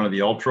flying one of the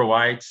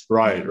ultralights.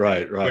 Right.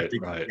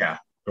 Yeah.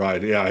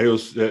 Right. Yeah. He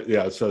was.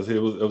 Yeah. It says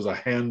it was a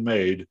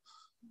handmade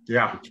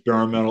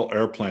experimental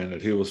airplane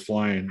that he was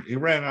flying. He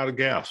ran out of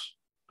gas.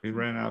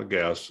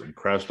 And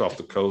crashed off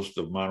the coast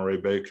of Monterey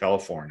Bay,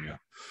 California.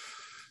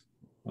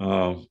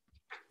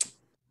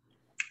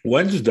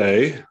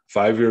 Wednesday,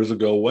 5 years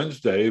ago,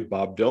 Wednesday,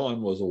 Bob Dylan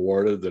was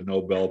awarded the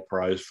Nobel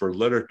Prize for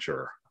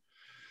Literature.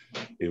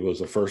 He was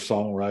the first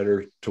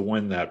songwriter to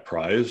win that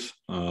prize.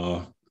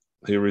 The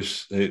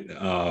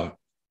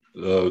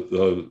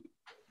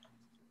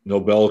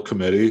Nobel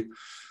Committee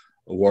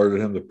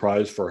awarded him the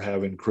prize for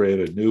having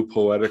created new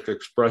poetic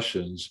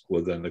expressions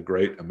within the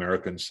great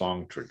American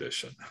song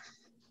tradition.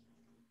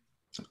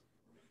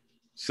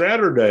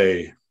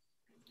 Saturday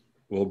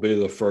will be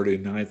the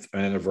 49th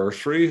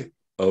anniversary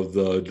of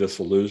the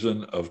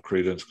dissolution of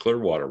Creedence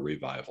Clearwater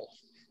Revival.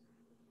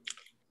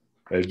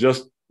 They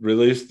just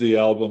released the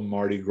album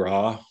Mardi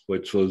Gras,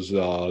 which was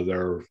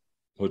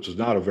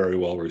not a very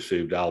well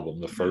received album.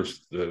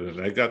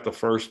 They got the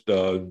first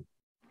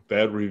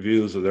bad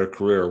reviews of their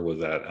career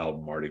with that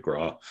album Mardi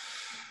Gras.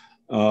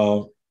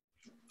 Of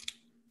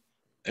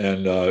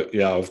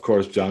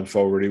course, John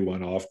Fogerty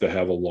went off to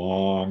have a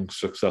long,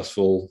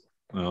 successful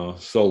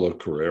solo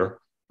career.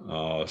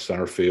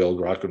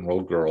 Centerfield, Rock and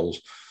Roll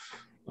Girls.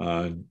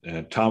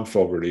 And Tom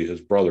Fogerty,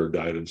 his brother,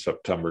 died in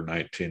September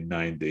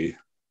 1990.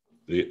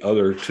 The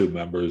other two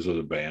members of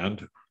the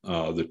band,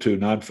 the two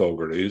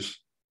non-Fogertys,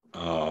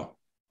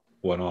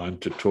 went on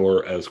to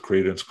tour as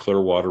Creedence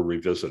Clearwater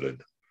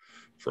Revisited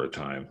for a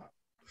time.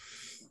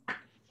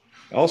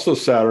 Also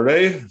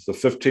Saturday, the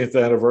 15th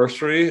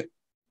anniversary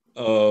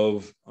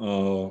of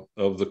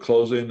the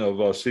closing of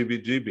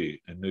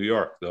CBGB in New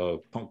York, the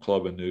punk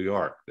club in New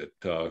York that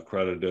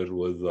credited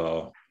with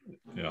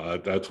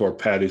that's where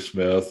Patti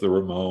Smith, the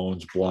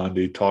Ramones,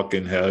 Blondie,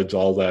 Talking Heads,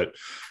 all that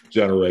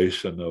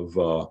generation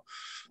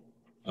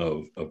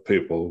of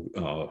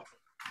people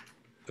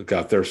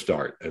got their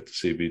start at the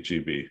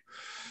CBGB.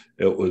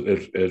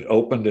 It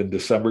opened in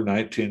December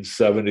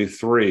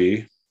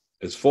 1973.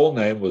 Its full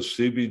name was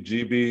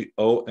CBGB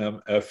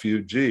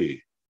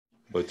OMFUG,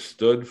 which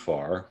stood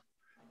for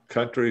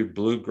Country,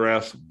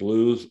 Bluegrass,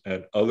 Blues,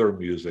 and Other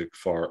Music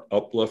for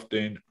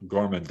Uplifting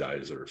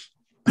Gormandizers.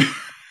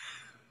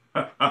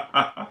 Can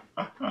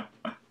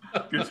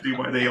see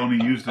why they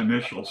only used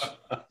initials.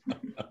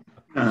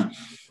 But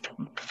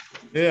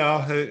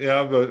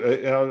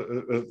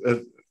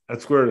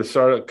that's where it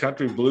started.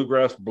 Country,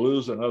 Bluegrass,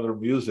 Blues, and Other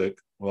Music.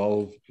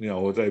 Well,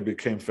 what they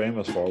became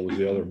famous for was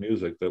the other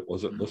music that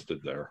wasn't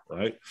listed there,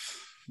 right?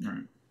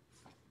 Right.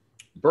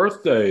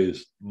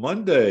 Birthdays.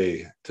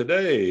 Monday,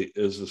 today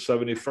is the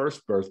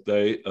 71st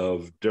birthday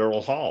of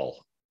Daryl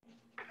Hall,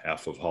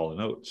 half of Hall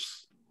 &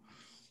 Oates.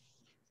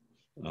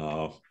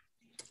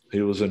 He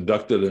was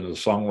inducted into the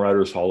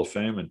Songwriters Hall of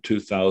Fame in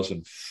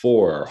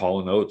 2004.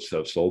 Hall & Oates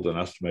have sold an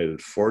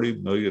estimated 40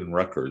 million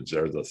records.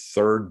 They're the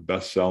third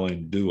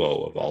best-selling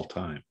duo of all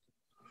time.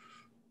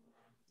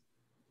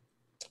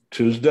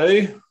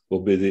 Tuesday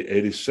will be the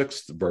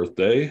 86th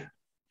birthday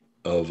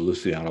of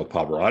Luciano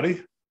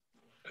Pavarotti,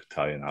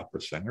 Italian opera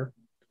singer,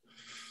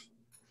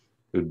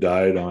 who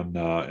died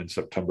in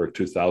September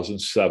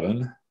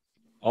 2007.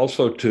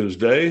 Also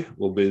Tuesday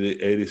will be the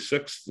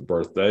 86th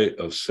birthday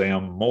of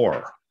Sam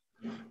Moore,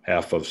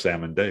 half of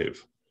Sam and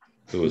Dave,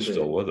 who is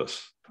still with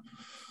us.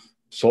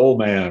 Soul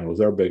Man was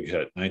their big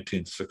hit,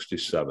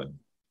 1967.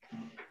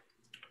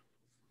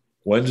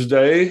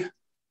 Wednesday,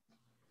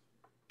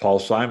 Paul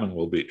Simon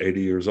will be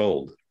 80 years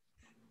old.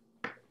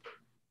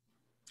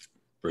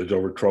 Bridge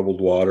Over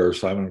Troubled Water,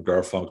 Simon and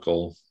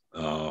Garfunkel.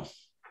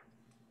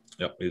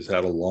 He's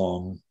had a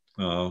long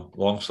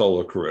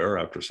solo career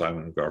after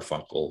Simon and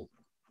Garfunkel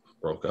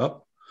broke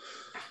up.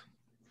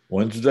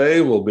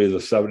 Wednesday will be the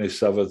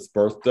 77th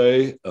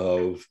birthday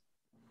of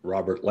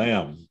Robert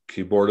Lamb,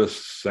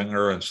 keyboardist,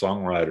 singer, and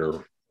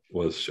songwriter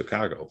with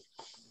Chicago.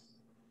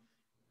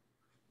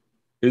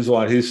 He's the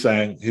one, he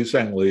sang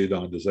lead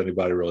on Does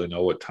Anybody Really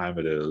Know What Time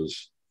It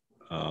Is?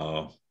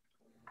 That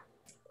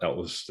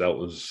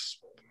was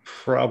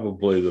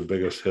probably the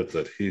biggest hit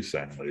that he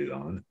sang lead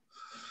on.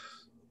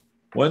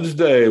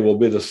 Wednesday will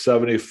be the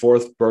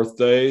 74th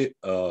birthday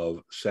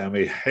of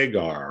Sammy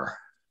Hagar.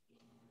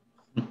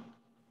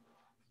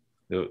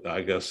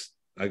 I guess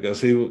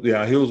he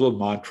was with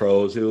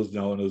Montrose. He was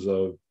known as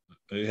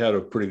he had a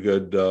pretty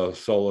good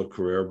solo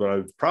career,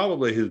 but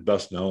probably he's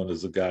best known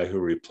as the guy who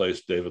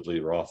replaced David Lee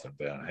Roth in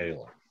Van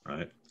Halen,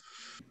 right?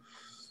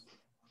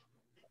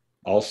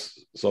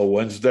 Also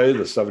Wednesday,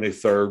 the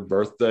 73rd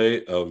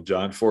birthday of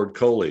John Ford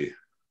Coley.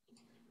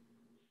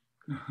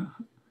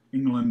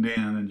 England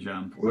Dan and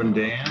John Ford. England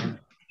Dan,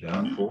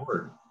 John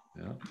Ford.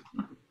 Yeah.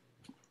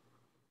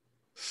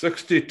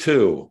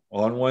 62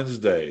 on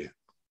Wednesday.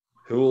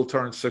 Who will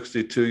turn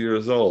 62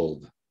 years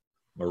old?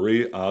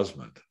 Marie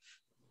Osmond.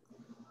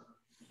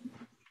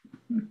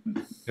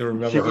 You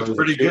remember her as a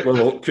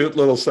cute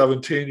little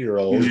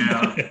 17-year-old.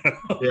 Yeah.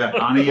 Yeah.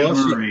 Donnie and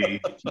Well,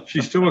 Marie.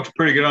 She still looks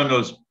pretty good on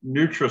those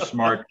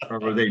NutraSmart, or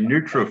were they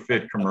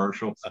NutraFit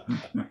commercials?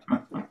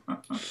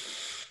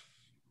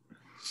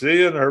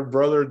 She and her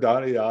brother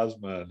Donnie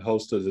Osmond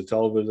hosted the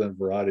television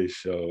variety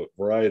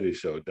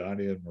show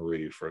Donnie and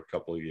Marie for a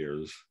couple of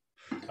years.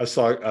 I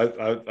saw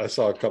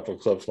a couple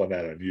of clips on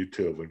that on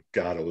YouTube, and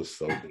God, it was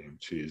so damn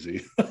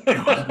cheesy.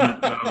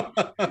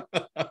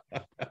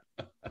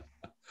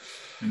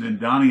 And then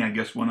Donnie, I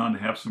guess, went on to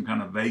have some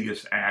kind of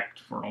Vegas act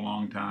for a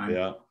long time.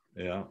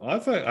 Yeah. I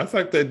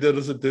think they did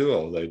as a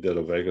duo. They did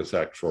a Vegas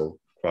act for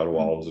quite a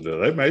while as a duo.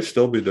 They may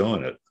still be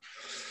doing it.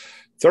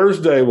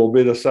 Thursday will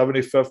be the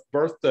 75th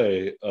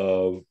birthday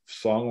of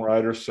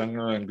songwriter,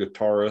 singer, and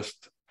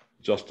guitarist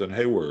Justin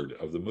Hayward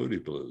of the Moody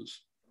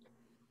Blues.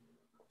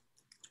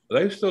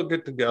 They still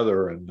get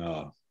together and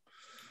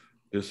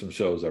do some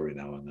shows every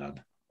now and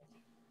then.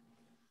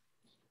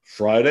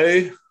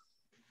 Friday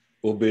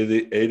will be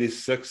the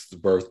 86th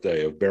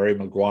birthday of Barry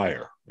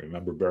McGuire.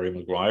 Remember Barry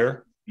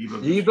McGuire?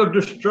 Eve of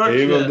Destruction.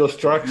 Eve of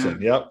Destruction,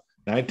 yep.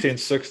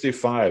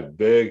 1965,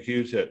 big,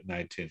 huge hit in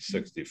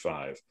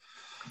 1965.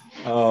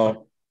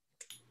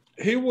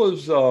 He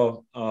was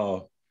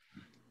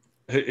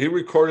he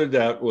recorded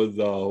that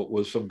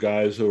with some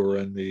guys who were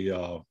in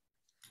the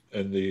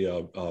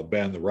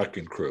band The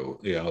Wrecking Crew,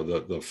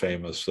 the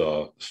famous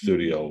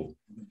studio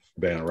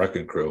band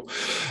Wrecking Crew.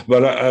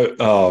 But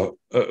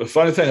a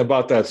funny thing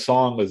about that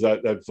song is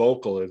that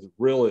vocal is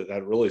really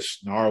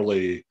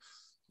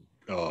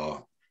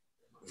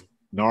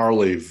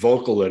gnarly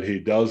vocal that he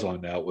does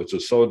on that, which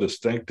is so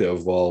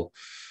distinctive. Well,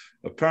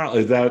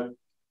 apparently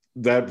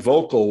that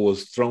vocal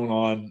was thrown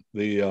on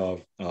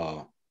the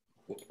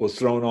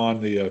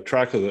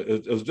track of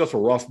it was just a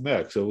rough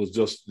mix. It was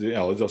just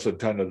just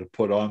intended to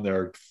put on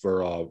there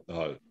for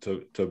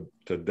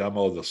to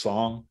demo the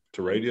song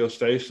to radio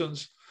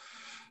stations,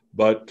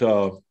 but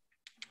some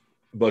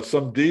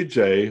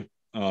DJ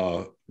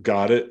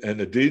got it, and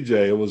the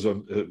DJ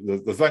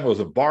the thing was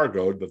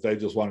embargoed, but they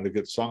just wanted to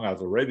get sung out of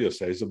the radio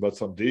station. But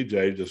some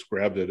DJ just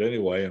grabbed it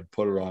anyway and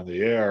put it on the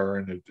air,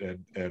 and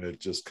it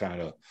just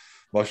kind of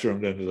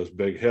mushroomed into this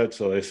big hit.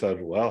 So they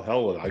said, well,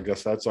 hell, I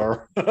guess that's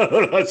our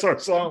that's our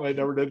song. They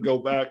never did go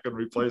back and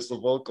replace the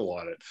vocal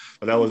on it.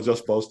 But that was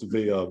just supposed to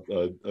be a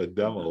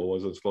demo. It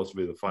wasn't supposed to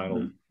be the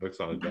final mix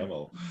on a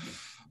demo.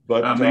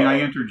 But may I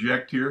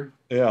interject here?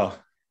 Yeah.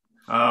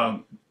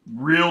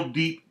 Real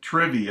deep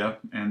trivia,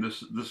 and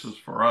this is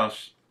for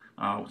us,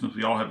 since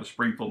we all have a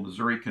Springfield,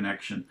 Missouri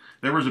connection.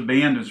 There was a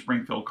band in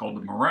Springfield called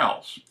the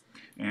Morels,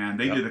 and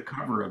they did a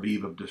cover of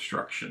Eve of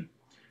Destruction.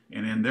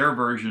 And in their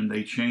version,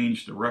 they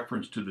changed the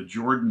reference to the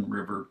Jordan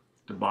River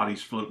to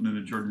bodies floating in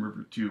the Jordan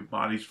River to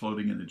bodies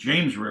floating in the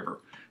James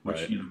River,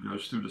 which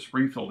goes through the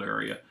Springfield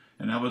area.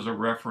 And that was a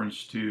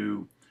reference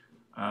to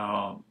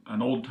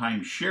an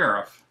old-time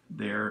sheriff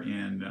there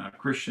in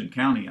Christian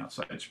County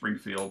outside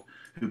Springfield,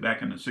 who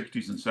back in the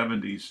 60s and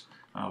 70s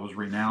was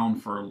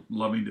renowned for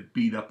loving to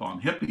beat up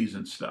on hippies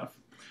and stuff.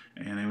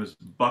 And it was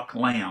Buck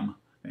Lamb.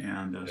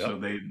 And so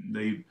they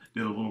did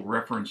a little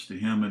reference to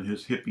him and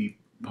his hippie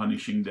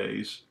punishing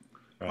days.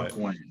 Right.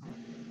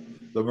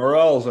 The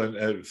Morels,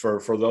 and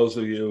for those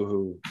of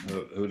you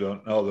who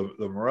don't know,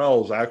 the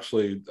Morels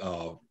actually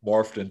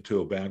morphed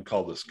into a band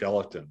called the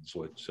Skeletons,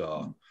 which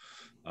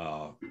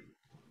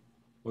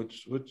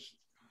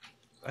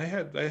they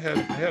had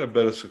a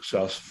bit of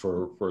success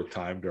for a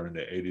time during the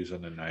 80s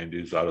and the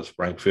 90s out of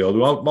Springfield.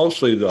 Well,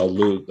 mostly they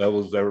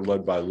were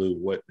led by Lou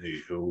Whitney,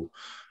 who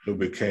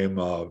became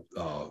a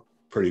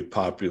pretty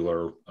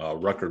popular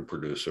record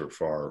producer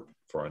for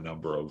a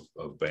number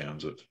of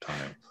bands at the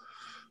time.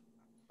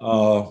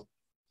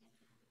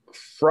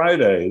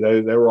 Friday,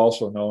 they were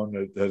also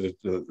known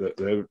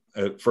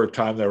for a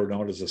time they were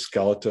known as the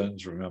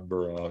Skeletons.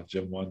 Remember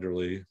Jim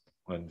Wonderly,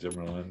 when Jim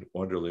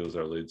Wonderly was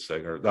their lead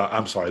singer?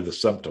 I'm sorry, the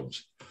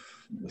Symptoms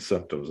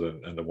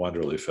and the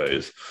Wonderly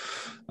phase.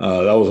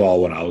 That was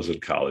all when I was in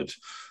college.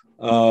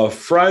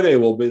 Friday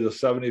will be the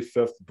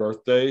 75th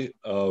birthday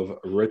of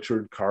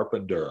Richard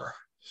Carpenter,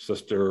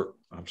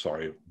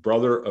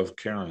 brother of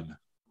Karen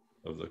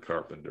of the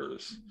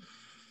Carpenters.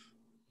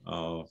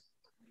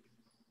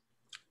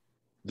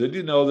 Did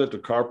you know that the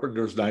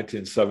Carpenters'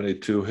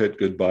 1972 hit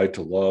 "Goodbye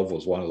to Love"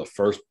 was one of the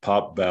first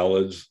pop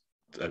ballads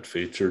that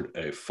featured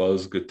a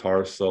fuzz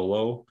guitar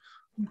solo?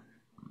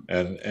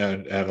 And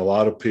a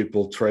lot of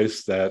people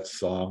trace that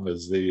song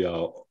as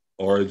the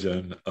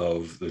origin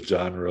of the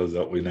genre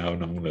that we now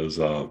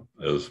know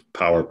as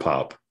power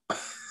pop.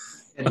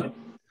 And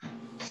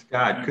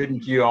Scott,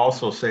 couldn't you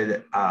also say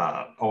that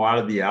a lot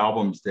of the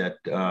albums that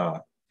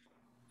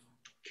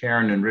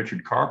Karen and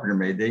Richard Carpenter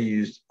made, they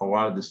used a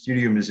lot of the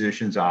studio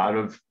musicians out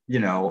of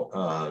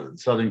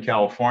Southern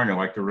California,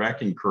 like the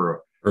Wrecking Crew.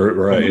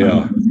 Right.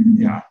 Yeah.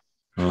 Yeah.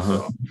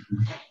 Uh-huh.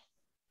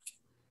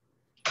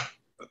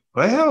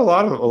 they had a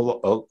lot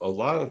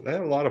of they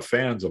had a lot of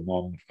fans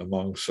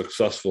among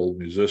successful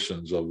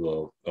musicians of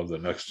the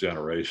next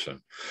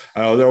generation.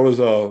 There was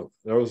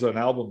an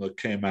album that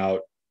came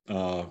out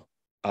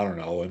I don't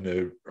know, in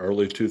the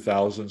early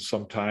 2000s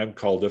sometime,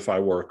 called "If I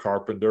Were a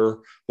Carpenter,"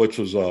 which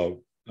was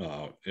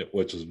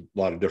which is a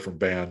lot of different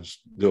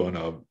bands doing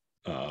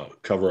a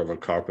cover of a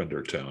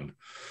Carpenter tune.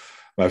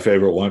 My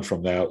favorite one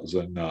from that was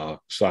when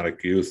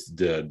Sonic Youth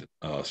did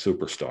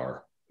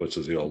 "Superstar," which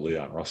is the old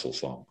Leon Russell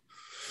song.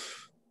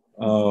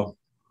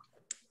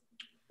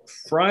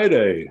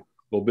 Friday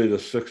will be the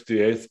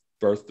 68th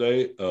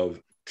birthday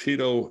of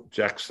Tito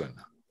Jackson,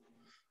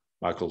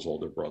 Michael's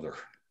older brother,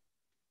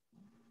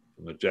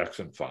 from the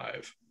Jackson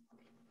 5.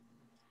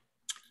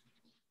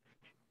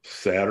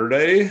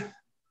 Saturday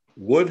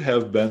would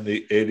have been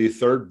the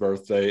 83rd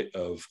birthday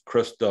of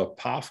Krista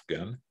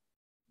Pofkin,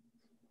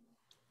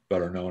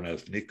 better known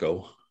as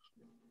Nico,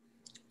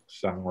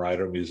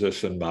 songwriter,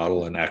 musician,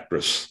 model, and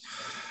actress.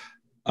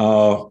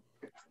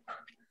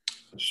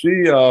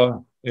 She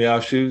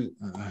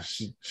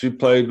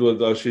played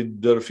with, she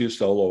did a few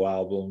solo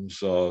albums,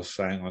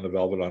 sang on the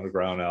Velvet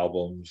Underground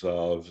albums,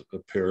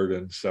 appeared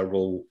in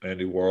several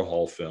Andy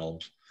Warhol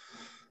films.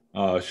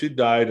 She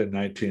died in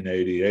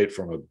 1988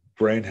 from a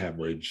brain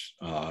hemorrhage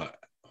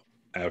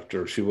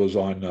after she was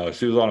on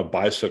a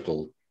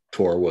bicycle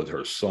tour with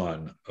her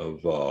son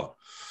of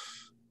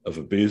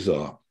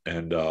Ibiza,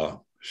 and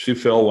she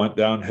fell, went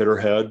down, hit her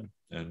head,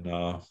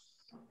 and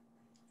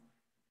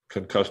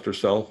concussed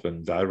herself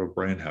and died of a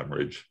brain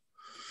hemorrhage.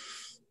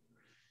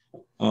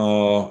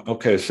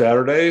 Okay,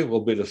 Saturday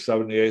will be the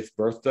 78th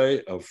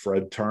birthday of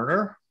Fred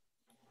Turner,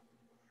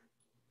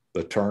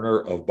 the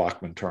Turner of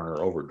Bachman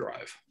Turner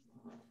Overdrive.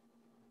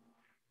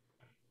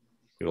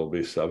 He'll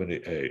be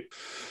 78.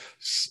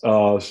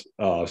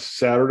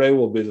 Saturday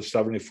will be the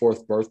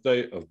 74th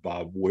birthday of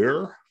Bob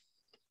Weir,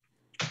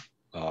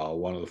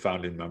 one of the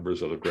founding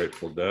members of the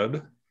Grateful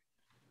Dead.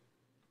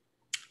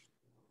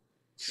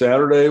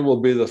 Saturday will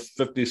be the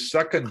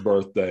 52nd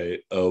birthday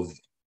of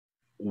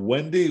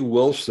Wendy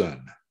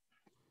Wilson,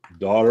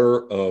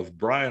 daughter of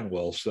Brian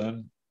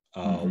Wilson,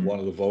 one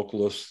of the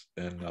vocalists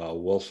in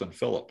Wilson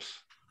Phillips,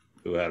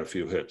 who had a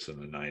few hits in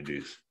the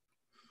 90s,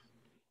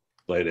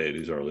 late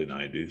 80s, early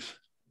 90s.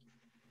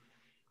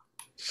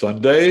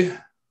 Sunday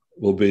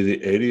will be the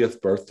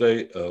 80th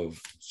birthday of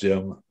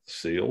Jim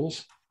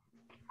Seals.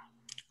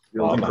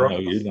 Bob, I know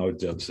you know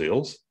Jim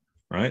Seals,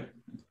 right?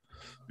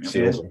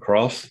 Seals and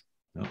Croft.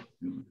 No.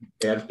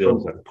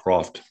 Seals and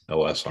Croft,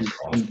 no S on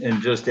Croft. And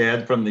just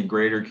add from the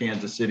greater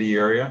Kansas City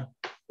area,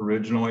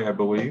 originally, I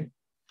believe.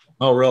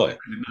 Oh, really?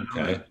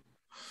 Okay.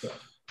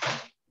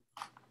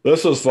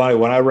 This was funny.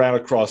 When I ran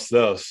across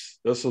this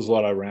is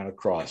what I ran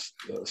across.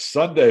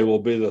 Sunday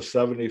will be the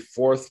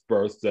 74th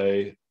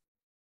birthday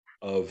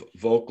of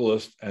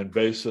vocalist and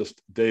bassist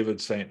David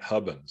St.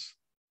 Hubbins.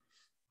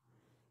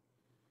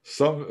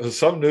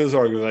 Some news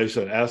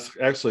organization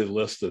actually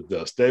listed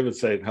this. David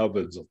St.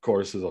 Hubbins, of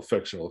course, is a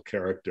fictional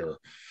character.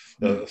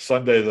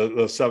 Sunday,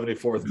 the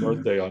 74th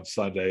birthday on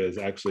Sunday is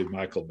actually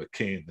Michael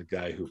McKean, the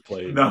guy who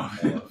played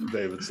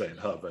David St.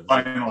 Hubbins.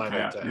 Final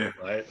Tab,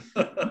 right?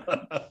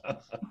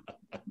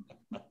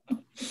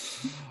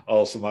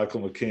 Also,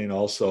 Michael McKean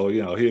also,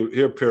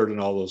 he appeared in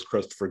all those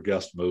Christopher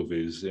Guest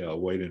movies,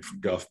 Waiting for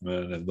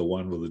Guffman and the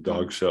one with the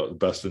dog show, the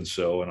Best in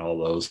Show, and all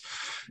those.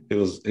 He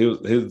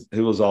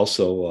was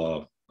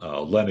also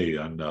Lenny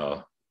on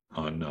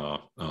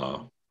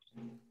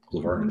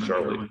Laverne and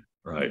Shirley,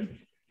 right?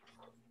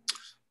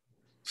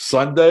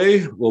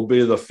 Sunday will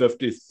be the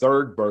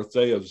 53rd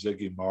birthday of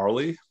Ziggy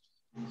Marley,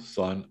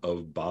 son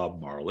of Bob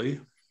Marley.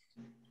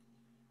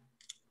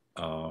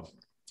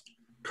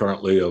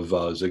 Currently of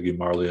Ziggy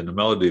Marley and the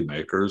Melody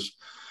Makers.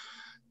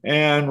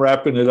 And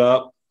wrapping it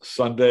up,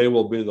 Sunday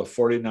will be the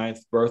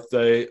 49th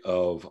birthday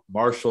of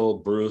Marshall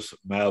Bruce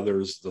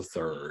Mathers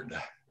III,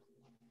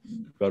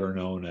 better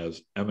known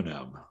as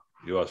Eminem,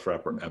 U.S.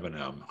 rapper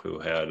Eminem, who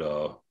had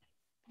a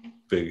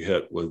big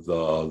hit with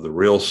the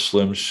Real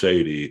Slim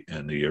Shady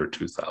in the year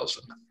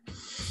 2000.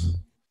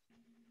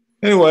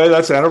 Anyway,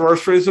 that's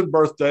anniversaries and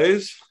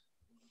birthdays.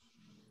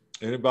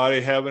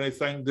 Anybody have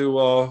anything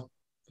to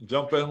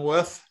jump in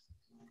with?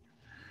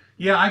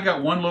 Yeah, I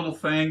got one little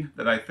thing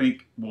that I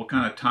think will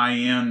kind of tie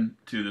in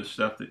to the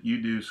stuff that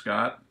you do,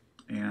 Scott,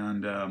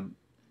 and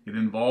it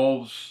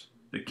involves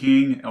the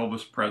King,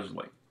 Elvis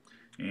Presley.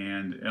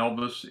 And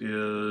Elvis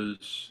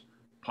is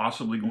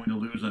possibly going to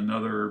lose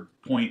another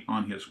point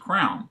on his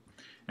crown.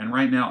 And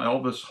right now,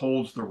 Elvis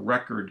holds the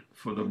record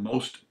for the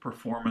most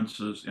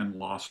performances in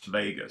Las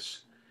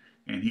Vegas.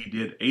 And he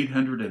did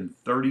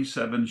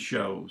 837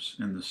 shows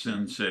in the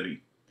Sin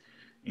City.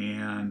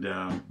 And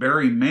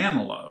Barry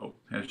Manilow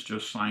has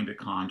just signed a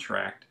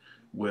contract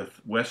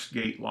with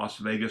Westgate Las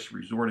Vegas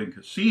Resort and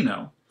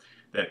Casino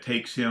that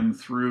takes him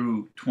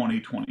through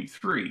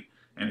 2023.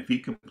 And if he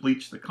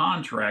completes the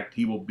contract,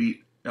 he will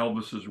beat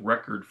Elvis's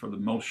record for the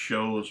most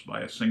shows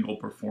by a single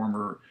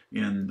performer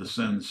in the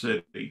Sin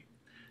City.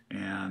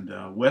 And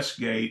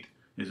Westgate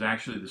is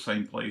actually the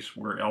same place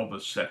where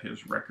Elvis set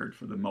his record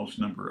for the most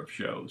number of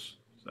shows.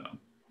 So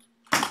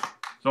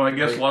So I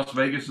guess Las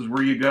Vegas is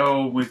where you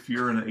go if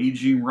you're an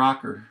aging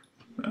rocker.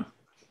 So.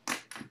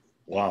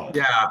 Wow.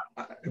 Yeah,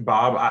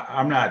 Bob,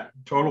 I'm not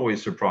totally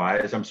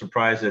surprised. I'm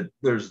surprised that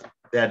there's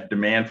that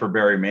demand for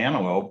Barry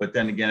Manilow. But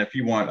then again, if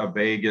you want a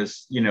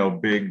Vegas,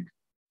 big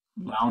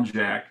lounge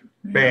act,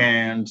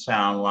 band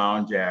sound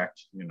lounge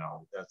act,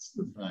 that's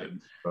the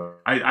thing. But,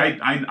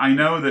 I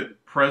know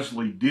that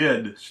Presley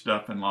did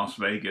stuff in Las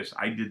Vegas.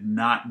 I did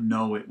not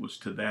know it was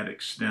to that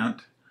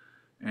extent,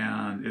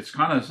 and it's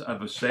kind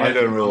of a sad. I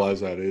didn't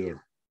realize that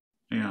either.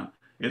 Yeah.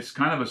 It's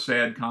kind of a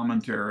sad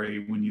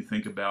commentary when you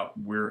think about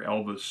where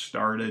Elvis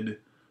started,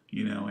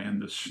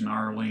 and the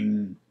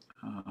snarling,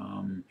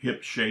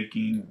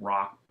 hip-shaking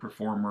rock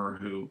performer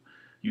who,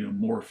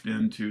 morphed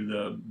into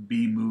the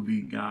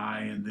B-movie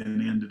guy and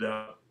then ended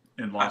up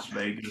in Las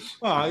Vegas.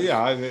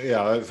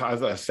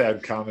 A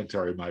sad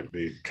commentary might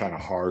be kind of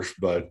harsh,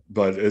 but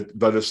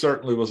it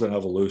certainly was an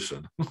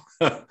evolution.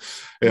 The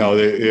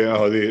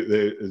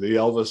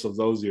Elvis of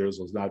those years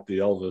was not the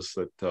Elvis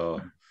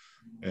that.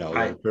 They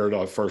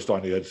appeared first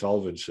on the Ed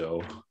Sullivan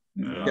Show.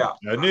 Yeah.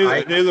 And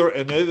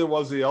neither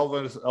was the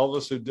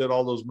Elvis who did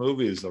all those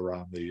movies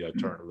around the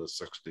turn of the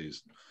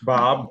 60s.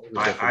 Bob,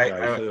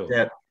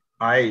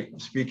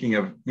 speaking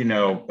of,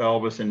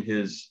 Elvis and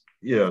his,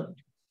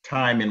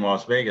 time in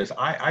Las Vegas,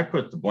 I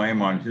put the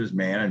blame on his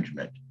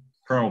management,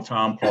 Colonel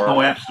Tom Parker.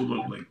 Oh,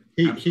 absolutely.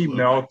 He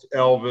milked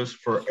Elvis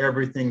for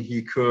everything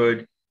he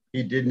could.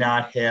 He did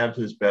not have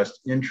his best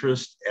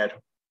interest at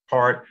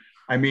heart.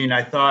 I mean,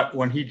 I thought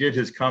when he did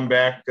his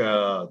comeback,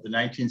 the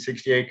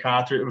 1968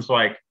 concert, it was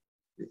like,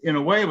 in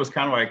a way, it was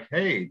kind of like,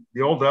 hey,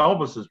 the old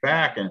Elvis is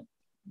back. And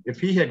if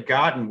he had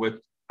gotten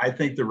with, I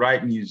think, the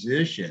right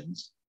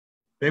musicians,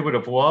 they would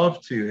have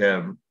loved to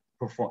have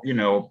performed,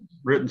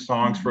 written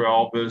songs for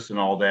Elvis and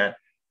all that.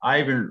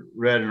 I even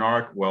read an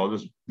article,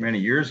 this many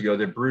years ago,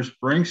 that Bruce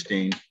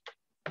Springsteen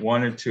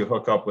wanted to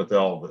hook up with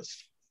Elvis,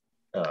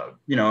 in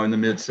the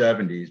mid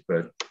 70s.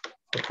 But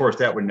of course,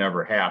 that would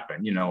never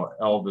happen.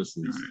 Elvis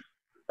is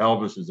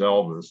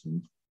Elvis.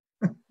 And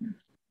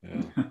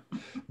yeah.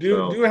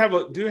 Do you have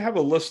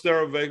a list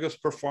there of Vegas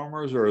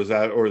performers, or is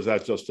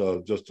that just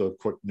a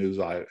quick news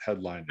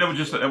headline? That was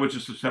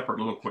just a separate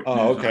little quick.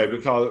 Oh, okay.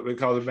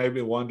 Because it made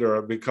me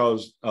wonder,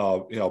 because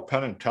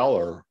Penn and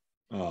Teller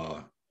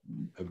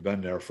have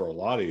been there for a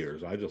lot of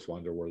years. I just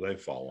wonder where they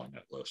fall on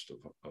that list of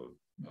a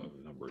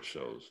number of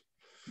shows,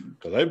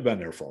 because they've been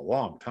there for a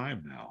long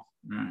time now.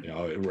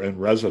 Right. In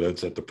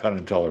residence at the Penn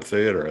and Teller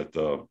Theater at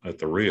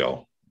the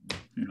Rio.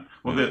 Yeah.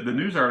 Well, the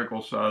news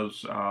article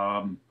says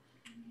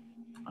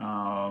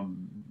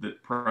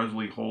that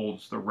Presley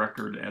holds the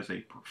record as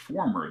a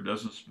performer. It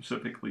doesn't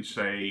specifically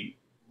say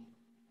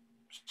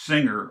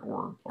singer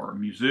or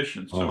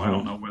musician, so I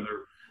don't know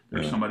whether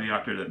there's somebody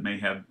out there that may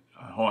have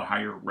a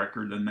higher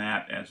record than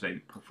that as a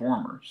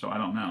performer. So I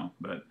don't know,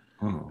 but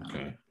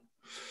okay.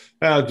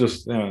 It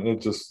just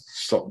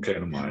something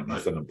came to mind.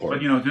 Nothing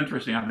important. But it's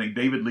interesting. I think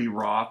David Lee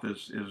Roth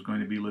is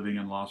going to be living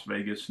in Las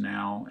Vegas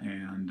now,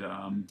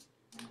 and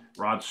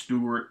Rod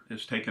Stewart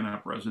has taken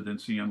up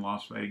residency in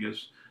Las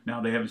Vegas.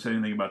 Now, they haven't said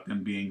anything about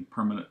them being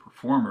permanent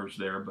performers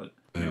there, but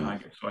I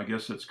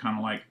guess it's kind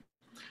of like,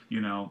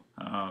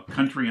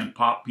 country and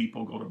pop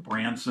people go to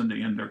Branson to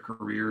end their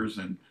careers,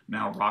 and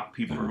now rock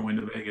people are going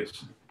to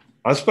Vegas.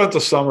 I spent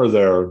the summer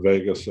there in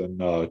Vegas in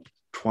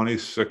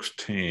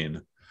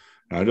 2016.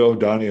 I know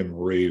Donnie and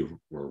Marie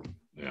were,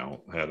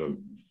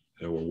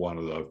 they were one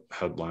of the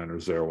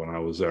headliners there when I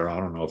was there. I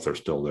don't know if they're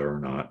still there or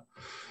not.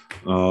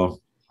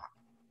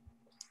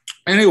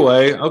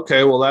 Anyway,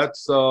 okay, well,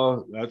 that's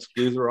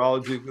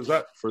Geezerology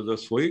Gazette for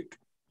this week.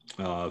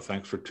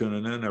 Thanks for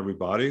tuning in,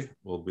 everybody.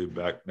 We'll be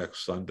back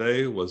next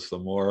Sunday with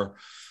some more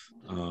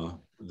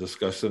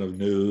discussion of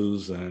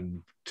news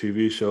and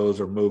TV shows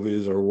or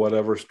movies or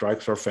whatever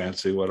strikes our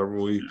fancy,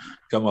 whatever we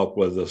come up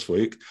with this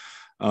week.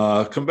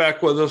 Come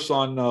back with us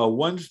on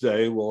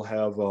Wednesday. We'll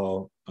have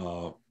a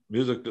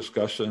music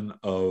discussion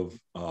of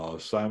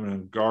Simon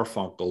and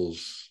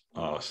Garfunkel's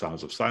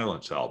Sounds of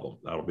Silence album.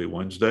 That'll be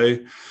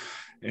Wednesday.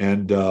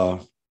 And over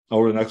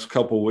the next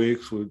couple of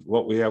weeks,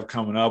 what we have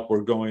coming up,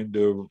 we're going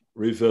to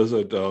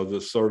revisit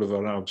this sort of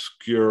an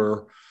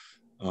obscure,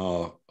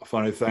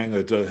 funny thing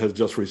that has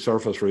just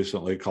resurfaced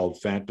recently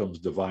called Phantom's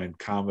Divine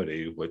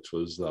Comedy, which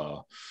was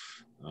an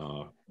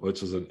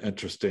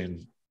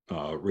interesting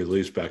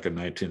release back in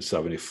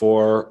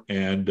 1974.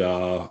 And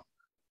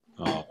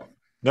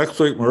next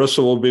week, Marissa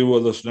will be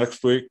with us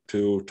next week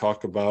to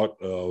talk about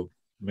a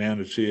man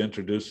that she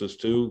introduced us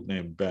to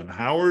named Ben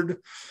Howard.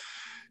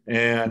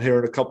 And here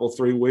in a couple,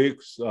 3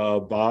 weeks,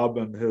 Bob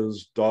and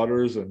his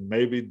daughters and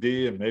maybe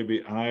Dee and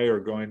maybe I are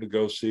going to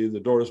go see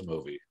the Doors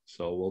movie.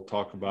 So we'll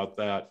talk about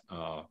that.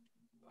 I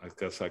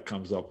guess that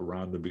comes up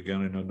around the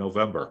beginning of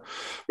November.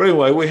 But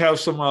anyway, we have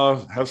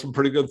some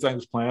pretty good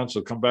things planned. So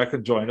come back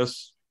and join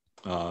us.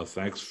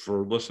 Thanks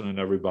for listening,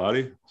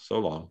 everybody. So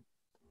long.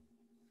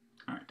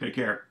 All right. Take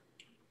care.